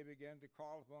shout. They began to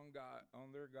call upon God,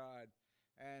 on their God.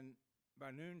 And by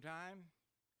noontime,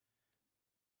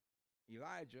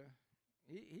 Elijah,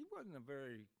 he wasn't a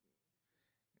very,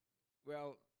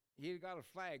 well, he got a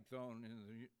flag thrown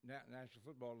in the National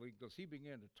Football League because he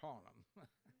began to taunt them.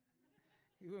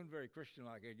 He wasn't very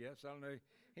Christian-like, I guess. I don't know.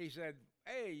 He said,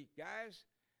 hey, guys,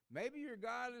 maybe your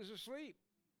God is asleep.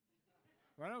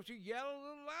 Why don't you yell a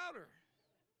little louder?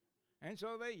 And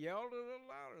so they yelled a little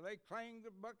louder. They clanged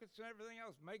the buckets and everything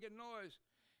else, making noise.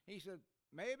 He said,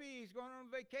 maybe he's going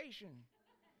on vacation.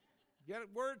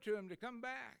 Get word to him to come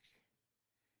back.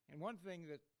 And one thing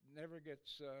that never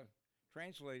gets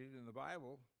translated in the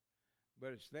Bible,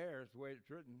 but it's there, it's the way it's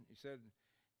written.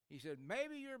 He said,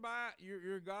 maybe your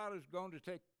God is going to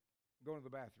the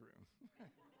bathroom.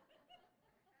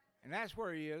 And that's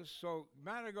where he is, so you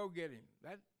might go get him.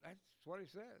 That's what he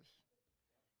says.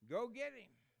 Go get him.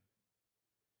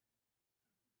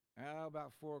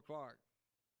 About 4 o'clock,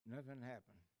 nothing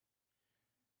happened.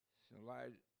 So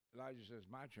Elijah says,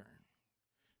 my turn.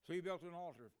 So he built an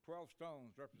altar of 12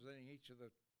 stones representing each of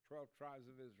the 12 tribes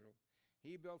of Israel.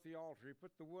 He built the altar. He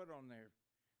put the wood on there.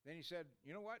 Then he said,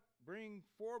 you know what? Bring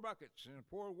 4 buckets and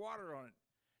pour water on it.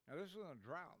 Now, this was a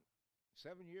drought.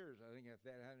 7 years, I think,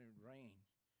 that hadn't rained.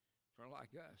 For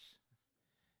like us.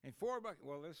 And 4 buckets.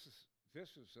 Well, this is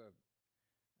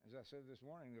as I said this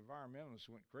morning, the environmentalists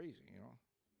went crazy, you know.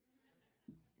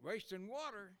 Wasting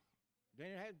water.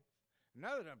 Then it had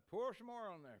another time. Pour some more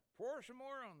on there. Pour some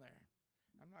more on there.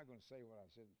 I'm not going to say what I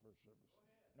said in the first service.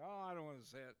 No, I don't want to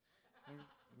say it.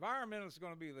 Environmentalists are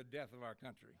going to be the death of our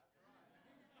country.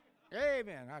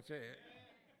 Amen, I tell you.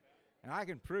 And I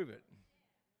can prove it.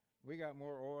 We got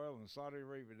more oil than Saudi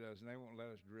Arabia does, and they won't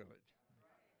let us drill it.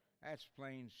 That's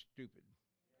plain stupid.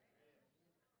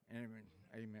 Amen.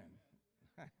 Amen.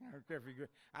 I don't care if you agree.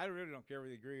 I really don't care if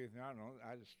you agree with me. I don't know.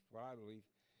 I just what I believe.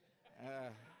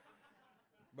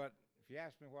 But if you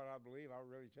ask me what I believe, I'll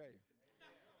really tell you.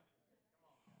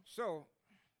 So,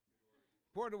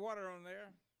 poured the water on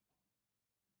there,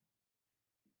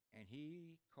 and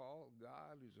he called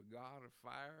God, who's a God of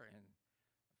fire, and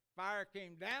fire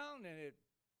came down, and it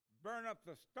burned up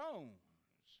the stones.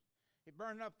 It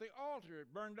burned up the altar.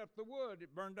 It burned up the wood.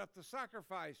 It burned up the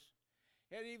sacrifice.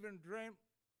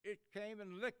 It came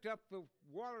and licked up the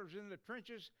waters in the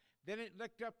trenches. Then it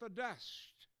licked up the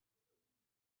dust.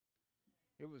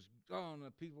 It was gone.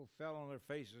 The people fell on their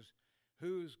faces.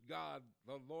 Who's God?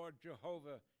 The Lord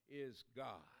Jehovah is God.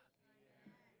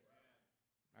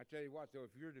 I tell you what, though,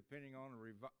 if you're depending on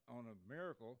a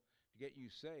miracle to get you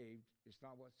saved, it's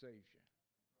not what saves you.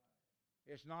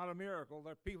 It's not a miracle.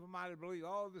 There people might have believed,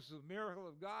 oh, this is a miracle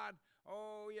of God.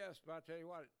 Oh, yes, but I tell you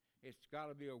what, it's got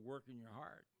to be a work in your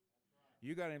heart.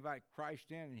 You got to invite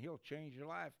Christ in, and he'll change your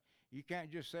life. You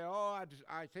can't just say, oh,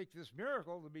 I take this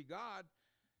miracle to be God.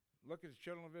 Look at the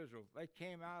children of Israel. They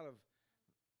came out of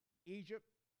Egypt.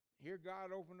 Here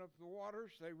God opened up the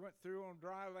waters. They went through on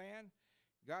dry land.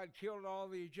 God killed all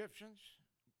the Egyptians.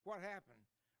 What happened?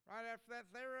 Right after that,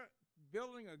 they were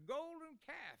building a golden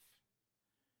calf.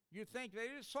 You think they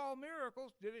just saw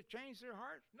miracles. Did it change their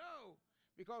hearts? No,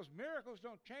 because miracles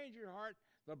don't change your heart.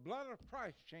 The blood of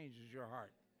Christ changes your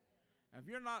heart. And if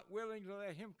you're not willing to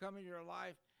let him come in your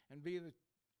life and be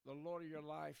the Lord of your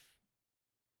life,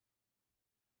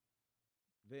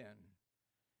 then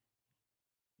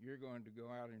you're going to go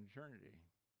out in eternity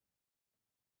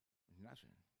with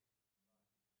nothing.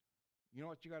 You know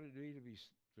what you got to do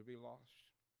to be lost?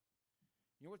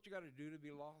 You know what you got to do to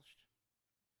be lost?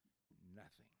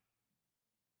 Nothing.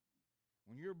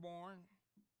 When you're born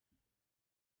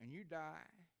and you die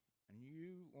and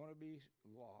you want to be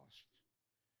lost,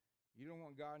 you don't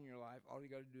want God in your life, all you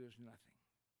got to do is nothing.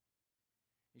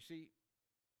 You see,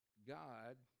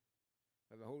 God,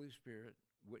 by the Holy Spirit,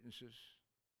 witnesses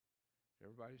to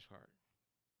everybody's heart.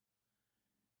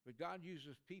 But God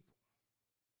uses people.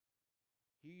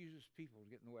 He uses people to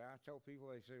get in the way. I tell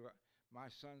people, they say, well, my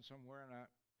son somewhere, and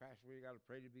Pastor, we got to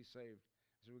pray to be saved.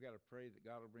 So we got to pray that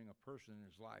God will bring a person in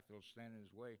his life that'll stand in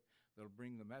his way, that'll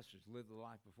bring the message, live the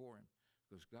life before him.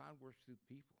 Because God works through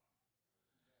people.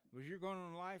 But as you're going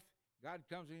on in life, God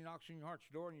comes and he knocks on your heart's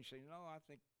door, and you say, no, I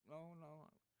think, no.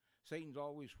 Satan's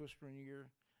always whispering in your ear.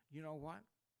 You know what?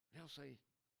 They'll say,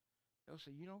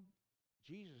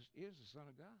 Jesus is the Son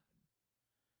of God.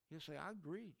 He'll say, I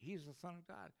agree. He's the Son of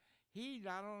God. He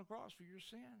died on the cross for your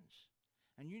sins.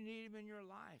 And you need him in your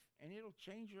life. And it'll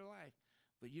change your life.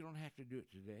 But you don't have to do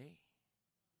it today.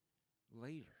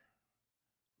 Later.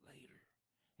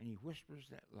 And he whispers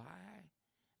that lie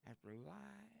after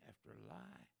lie after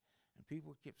lie. And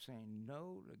people kept saying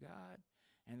no to God.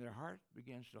 And their heart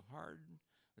begins to harden.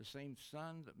 The same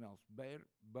sun that melts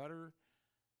butter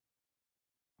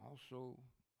also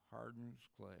hardens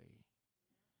clay.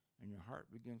 And your heart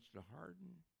begins to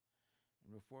harden.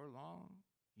 And before long,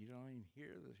 you don't even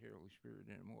hear the Holy Spirit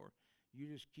anymore. You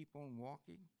just keep on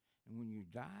walking. And when you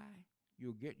die,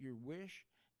 you'll get your wish.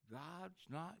 God's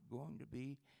not going to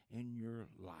be in your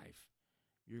life.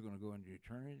 You're going to go into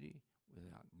eternity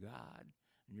without God.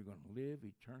 And you're going to live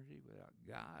eternity without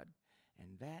God.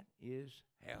 And that is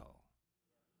hell.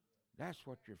 That's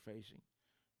what you're facing.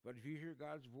 But if you hear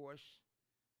God's voice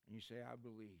and you say, I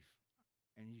believe,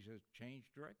 and he says, change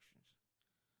directions.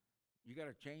 You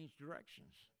got to change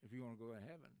directions if you want to go to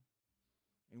heaven.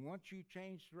 And once you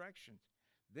change directions,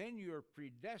 then you're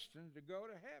predestined to go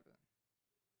to heaven.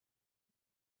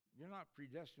 You're not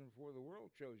predestined before the world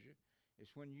chose you.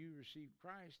 It's when you receive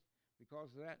Christ.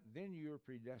 Because of that, then you're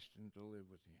predestined to live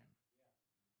with him.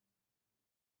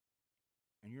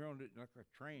 And you're on it like a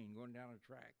train going down a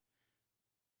track.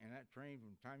 And that train,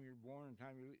 from the time you're born and the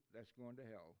time you leave, that's going to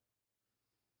hell.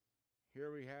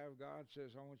 Here we have God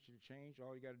says, I want you to change.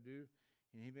 All you got to do,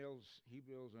 and he builds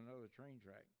another train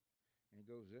track. And it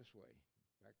goes this way,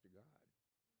 back to God.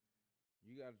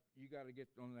 You got to get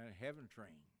on that heaven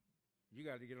train. You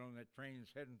got to get on that train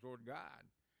that's heading toward God.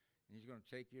 And he's going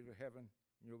to take you to heaven,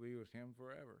 and you'll be with him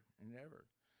forever and ever.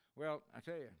 Well, I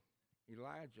tell you,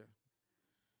 Elijah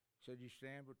said you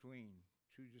stand between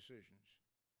two decisions.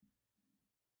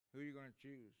 Who are you going to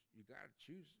choose? You got to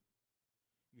choose.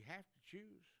 You have to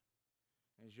choose.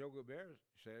 As Yogi Bear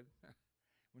said,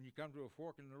 when you come to a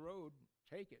fork in the road,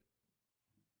 take it.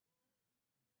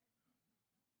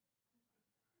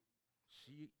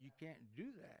 See, you can't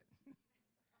do that.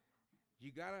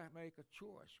 You got to make a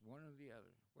choice, one or the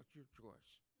other. What's your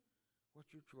choice?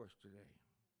 What's your choice today?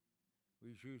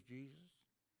 Will you choose Jesus?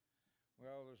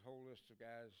 Well, there's a whole list of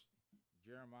guys,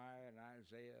 Jeremiah and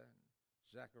Isaiah, and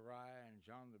Zechariah and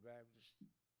John the Baptist.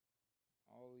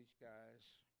 All these guys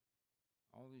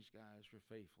were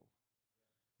faithful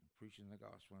in preaching the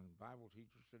gospel. And Bible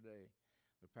teachers today,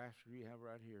 the pastor you have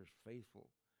right here is faithful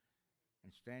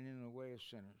and standing in the way of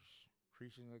sinners,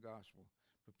 preaching the gospel,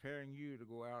 preparing you to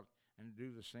go out and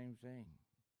do the same thing.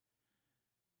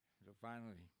 So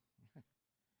finally,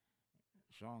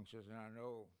 the song says, and I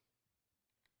know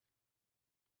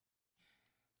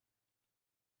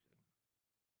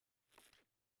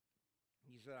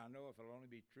he said, I know if it'll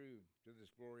only be true to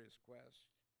this glorious quest,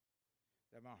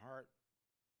 that my heart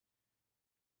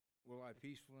will lie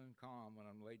peaceful and calm when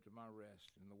I'm laid to my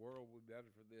rest, and the world will be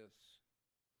better for this.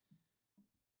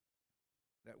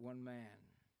 That one man,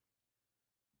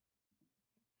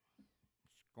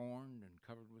 scorned and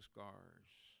covered with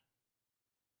scars,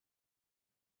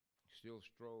 still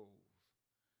strove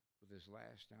with his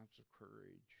last ounce of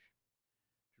courage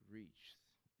to reach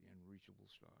the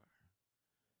unreachable star.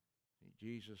 See,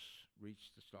 Jesus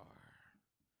reached the star.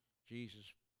 Jesus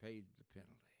paid the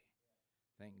penalty.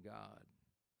 Thank God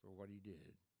for what he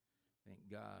did. Thank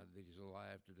God that he's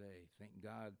alive today. Thank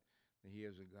God that he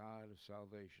is a God of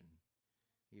salvation.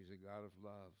 He's a God of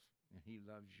love, and he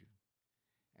loves you.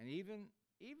 And even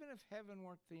if heaven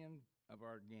weren't the end of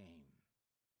our game,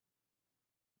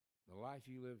 the life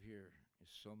you live here is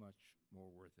so much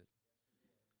more worth it.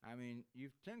 I mean,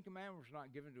 10 Commandments are not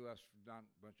given to us for not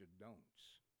a bunch of don'ts.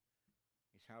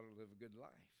 It's how to live a good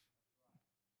life.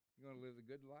 You want to live a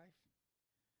good life?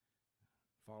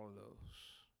 Follow those.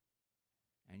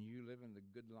 And you live in the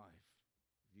good life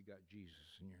if you got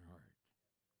Jesus in your heart.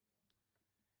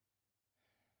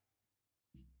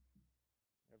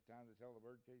 Have time to tell the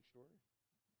birdcage story?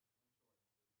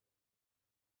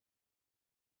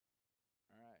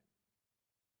 All right.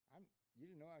 You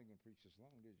didn't know I was going to preach this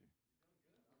long, did you?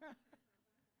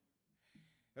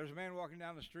 There's a man walking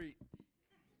down the street,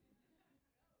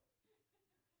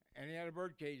 and he had a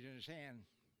birdcage in his hand.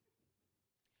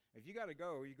 If you got to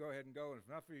go, you go ahead and go, and if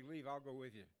not for you leave, I'll go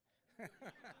with you.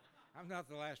 I'm not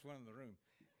the last one in the room.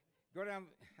 Go down,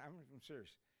 I'm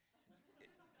serious.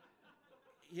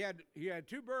 he had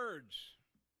two birds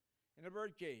in a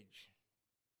bird cage.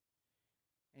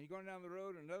 And he's going down the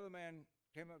road, and another man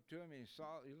came up to him, and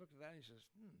he looked at that, and he says,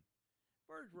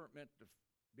 birds weren't meant to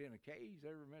be in a cage.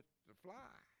 They were meant to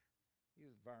fly. He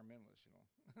was an environmentalist,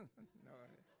 No,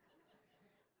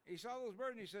 he saw those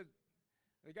birds, and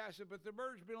the guy said, but the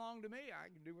birds belong to me. I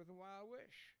can do with them what I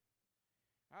wish.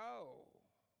 Oh,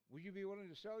 would you be willing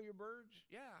to sell your birds?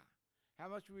 Yeah. How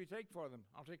much will you take for them?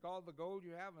 I'll take all the gold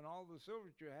you have and all the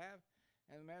silver that you have.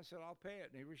 And the man said, I'll pay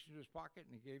it. And he reached into his pocket,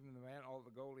 and he gave him the man all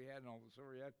the gold he had and all the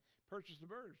silver he had, purchased the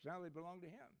birds. Now they belong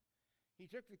to him. He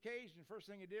took the cage, and the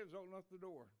first thing he did was open up the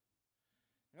door.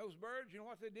 And those birds, you know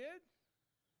what they did?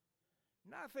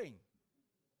 Nothing.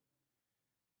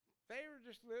 They were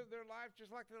just lived their life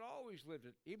just like they'd always lived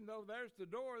it, even though there's the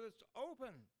door that's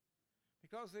open,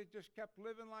 because they just kept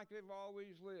living like they've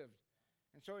always lived.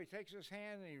 And so he takes his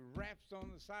hand and he raps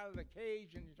on the side of the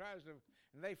cage, and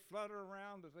and they flutter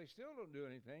around, but they still don't do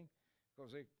anything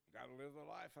because they got to live the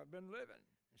life I've been living.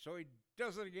 So he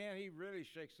does it again. He really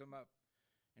shakes them up.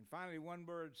 And finally, one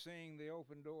bird, seeing the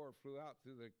open door, flew out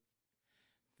through the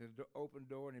open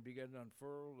door, and he began to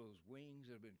unfurl those wings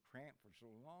that had been cramped for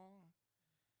so long.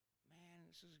 Man,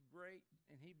 this is great.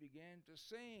 And he began to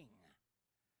sing.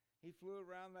 He flew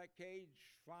around that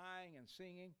cage, flying and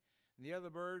singing. And the other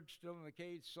birds still in the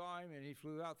cage saw him, and he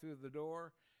flew out through the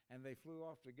door, and they flew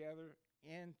off together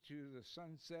into the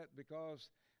sunset because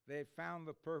they found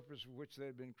the purpose for which they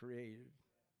had been created.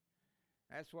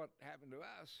 That's what happened to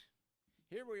us.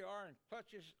 Here we are in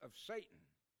clutches of Satan.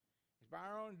 It's by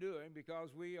our own doing, because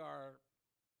we are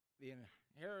the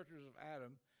inheritors of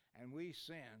Adam, and we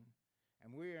sin,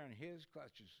 and we are in his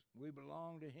clutches. We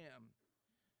belong to him.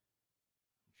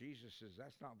 Jesus says,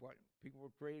 that's not what people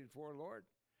were created for, Lord.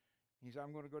 He said,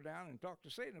 I'm going to go down and talk to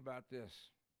Satan about this.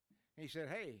 And he said,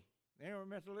 hey, they were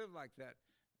meant to live like that.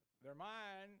 They're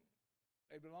mine.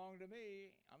 They belong to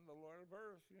me. I'm the Lord of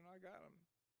earth. I got them.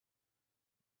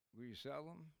 Will you sell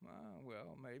them?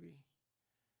 Well, maybe.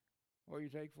 What do you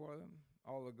take for them?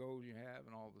 All the gold you have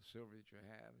and all the silver that you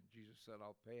have. And Jesus said,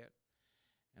 I'll pay it.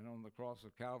 And on the cross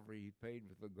of Calvary, he paid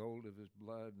with the gold of his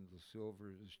blood and the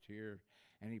silver of his tear.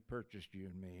 And he purchased you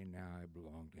and me, and now I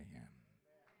belong to him.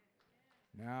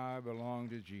 Now I belong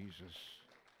to Jesus.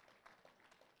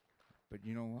 But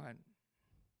you know what?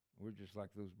 We're just like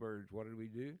those birds. What did we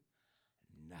do?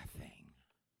 Nothing.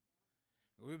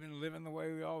 We've been living the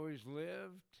way we always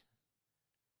lived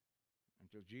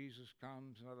until Jesus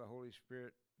comes and the Holy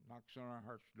Spirit knocks on our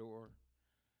heart's door.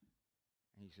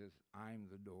 And he says, I'm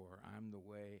the door. I'm the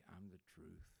way. I'm the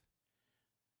truth.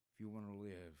 If you want to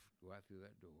live, go out through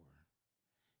that door.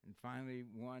 And finally,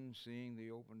 one, seeing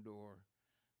the open door,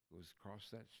 goes across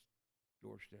that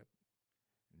doorstep,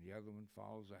 and the other one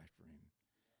follows after him.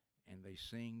 And they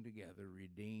sing together,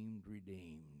 redeemed,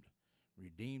 redeemed.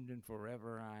 Redeemed and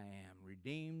forever I am.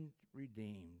 Redeemed,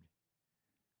 redeemed.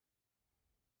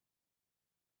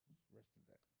 Rest of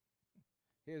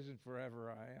that. His and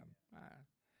forever I am.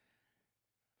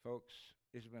 Folks,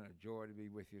 it's been a joy to be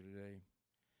with you today.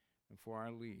 Before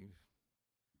I leave,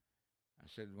 I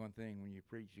said one thing: when you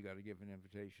preach, you got to give an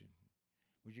invitation.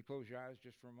 Would you close your eyes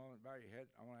just for a moment, bow your head?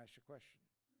 I want to ask you a question.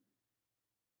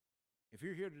 If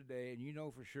you're here today and you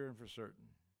know for sure and for certain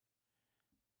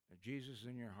that Jesus is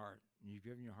in your heart, and you've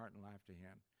given your heart and life to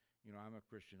him, I'm a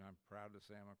Christian. I'm proud to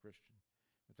say I'm a Christian.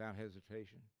 Without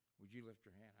hesitation, would you lift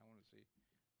your hand? I want to see.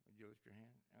 Would you lift your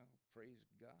hand? Oh, praise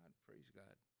God. Praise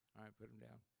God. All right, put them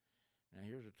down. Now,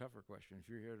 here's a tougher question. If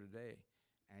you're here today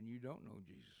and you don't know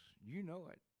Jesus, you know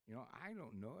it. I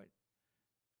don't know it.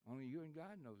 Only you and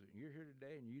God knows it. You're here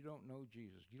today and you don't know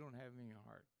Jesus. You don't have him in your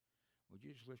heart. Would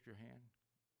you just lift your hand?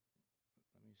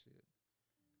 Let me see it.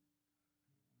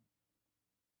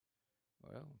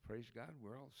 Well, praise God,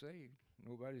 we're all saved.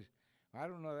 I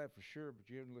don't know that for sure, but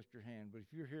you didn't lift your hand. But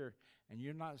if you're here and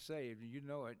you're not saved and you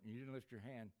know it and you didn't lift your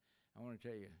hand, I want to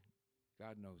tell you,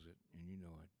 God knows it and you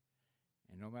know it.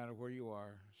 And no matter where you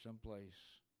are, someplace,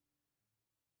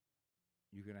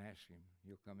 you can ask him.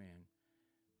 He'll come in.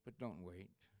 But don't wait.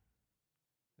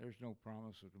 There's no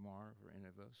promise of tomorrow for any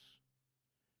of us.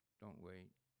 Don't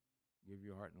wait. Give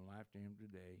your heart and life to him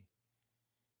today,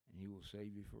 and he will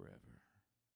save you forever.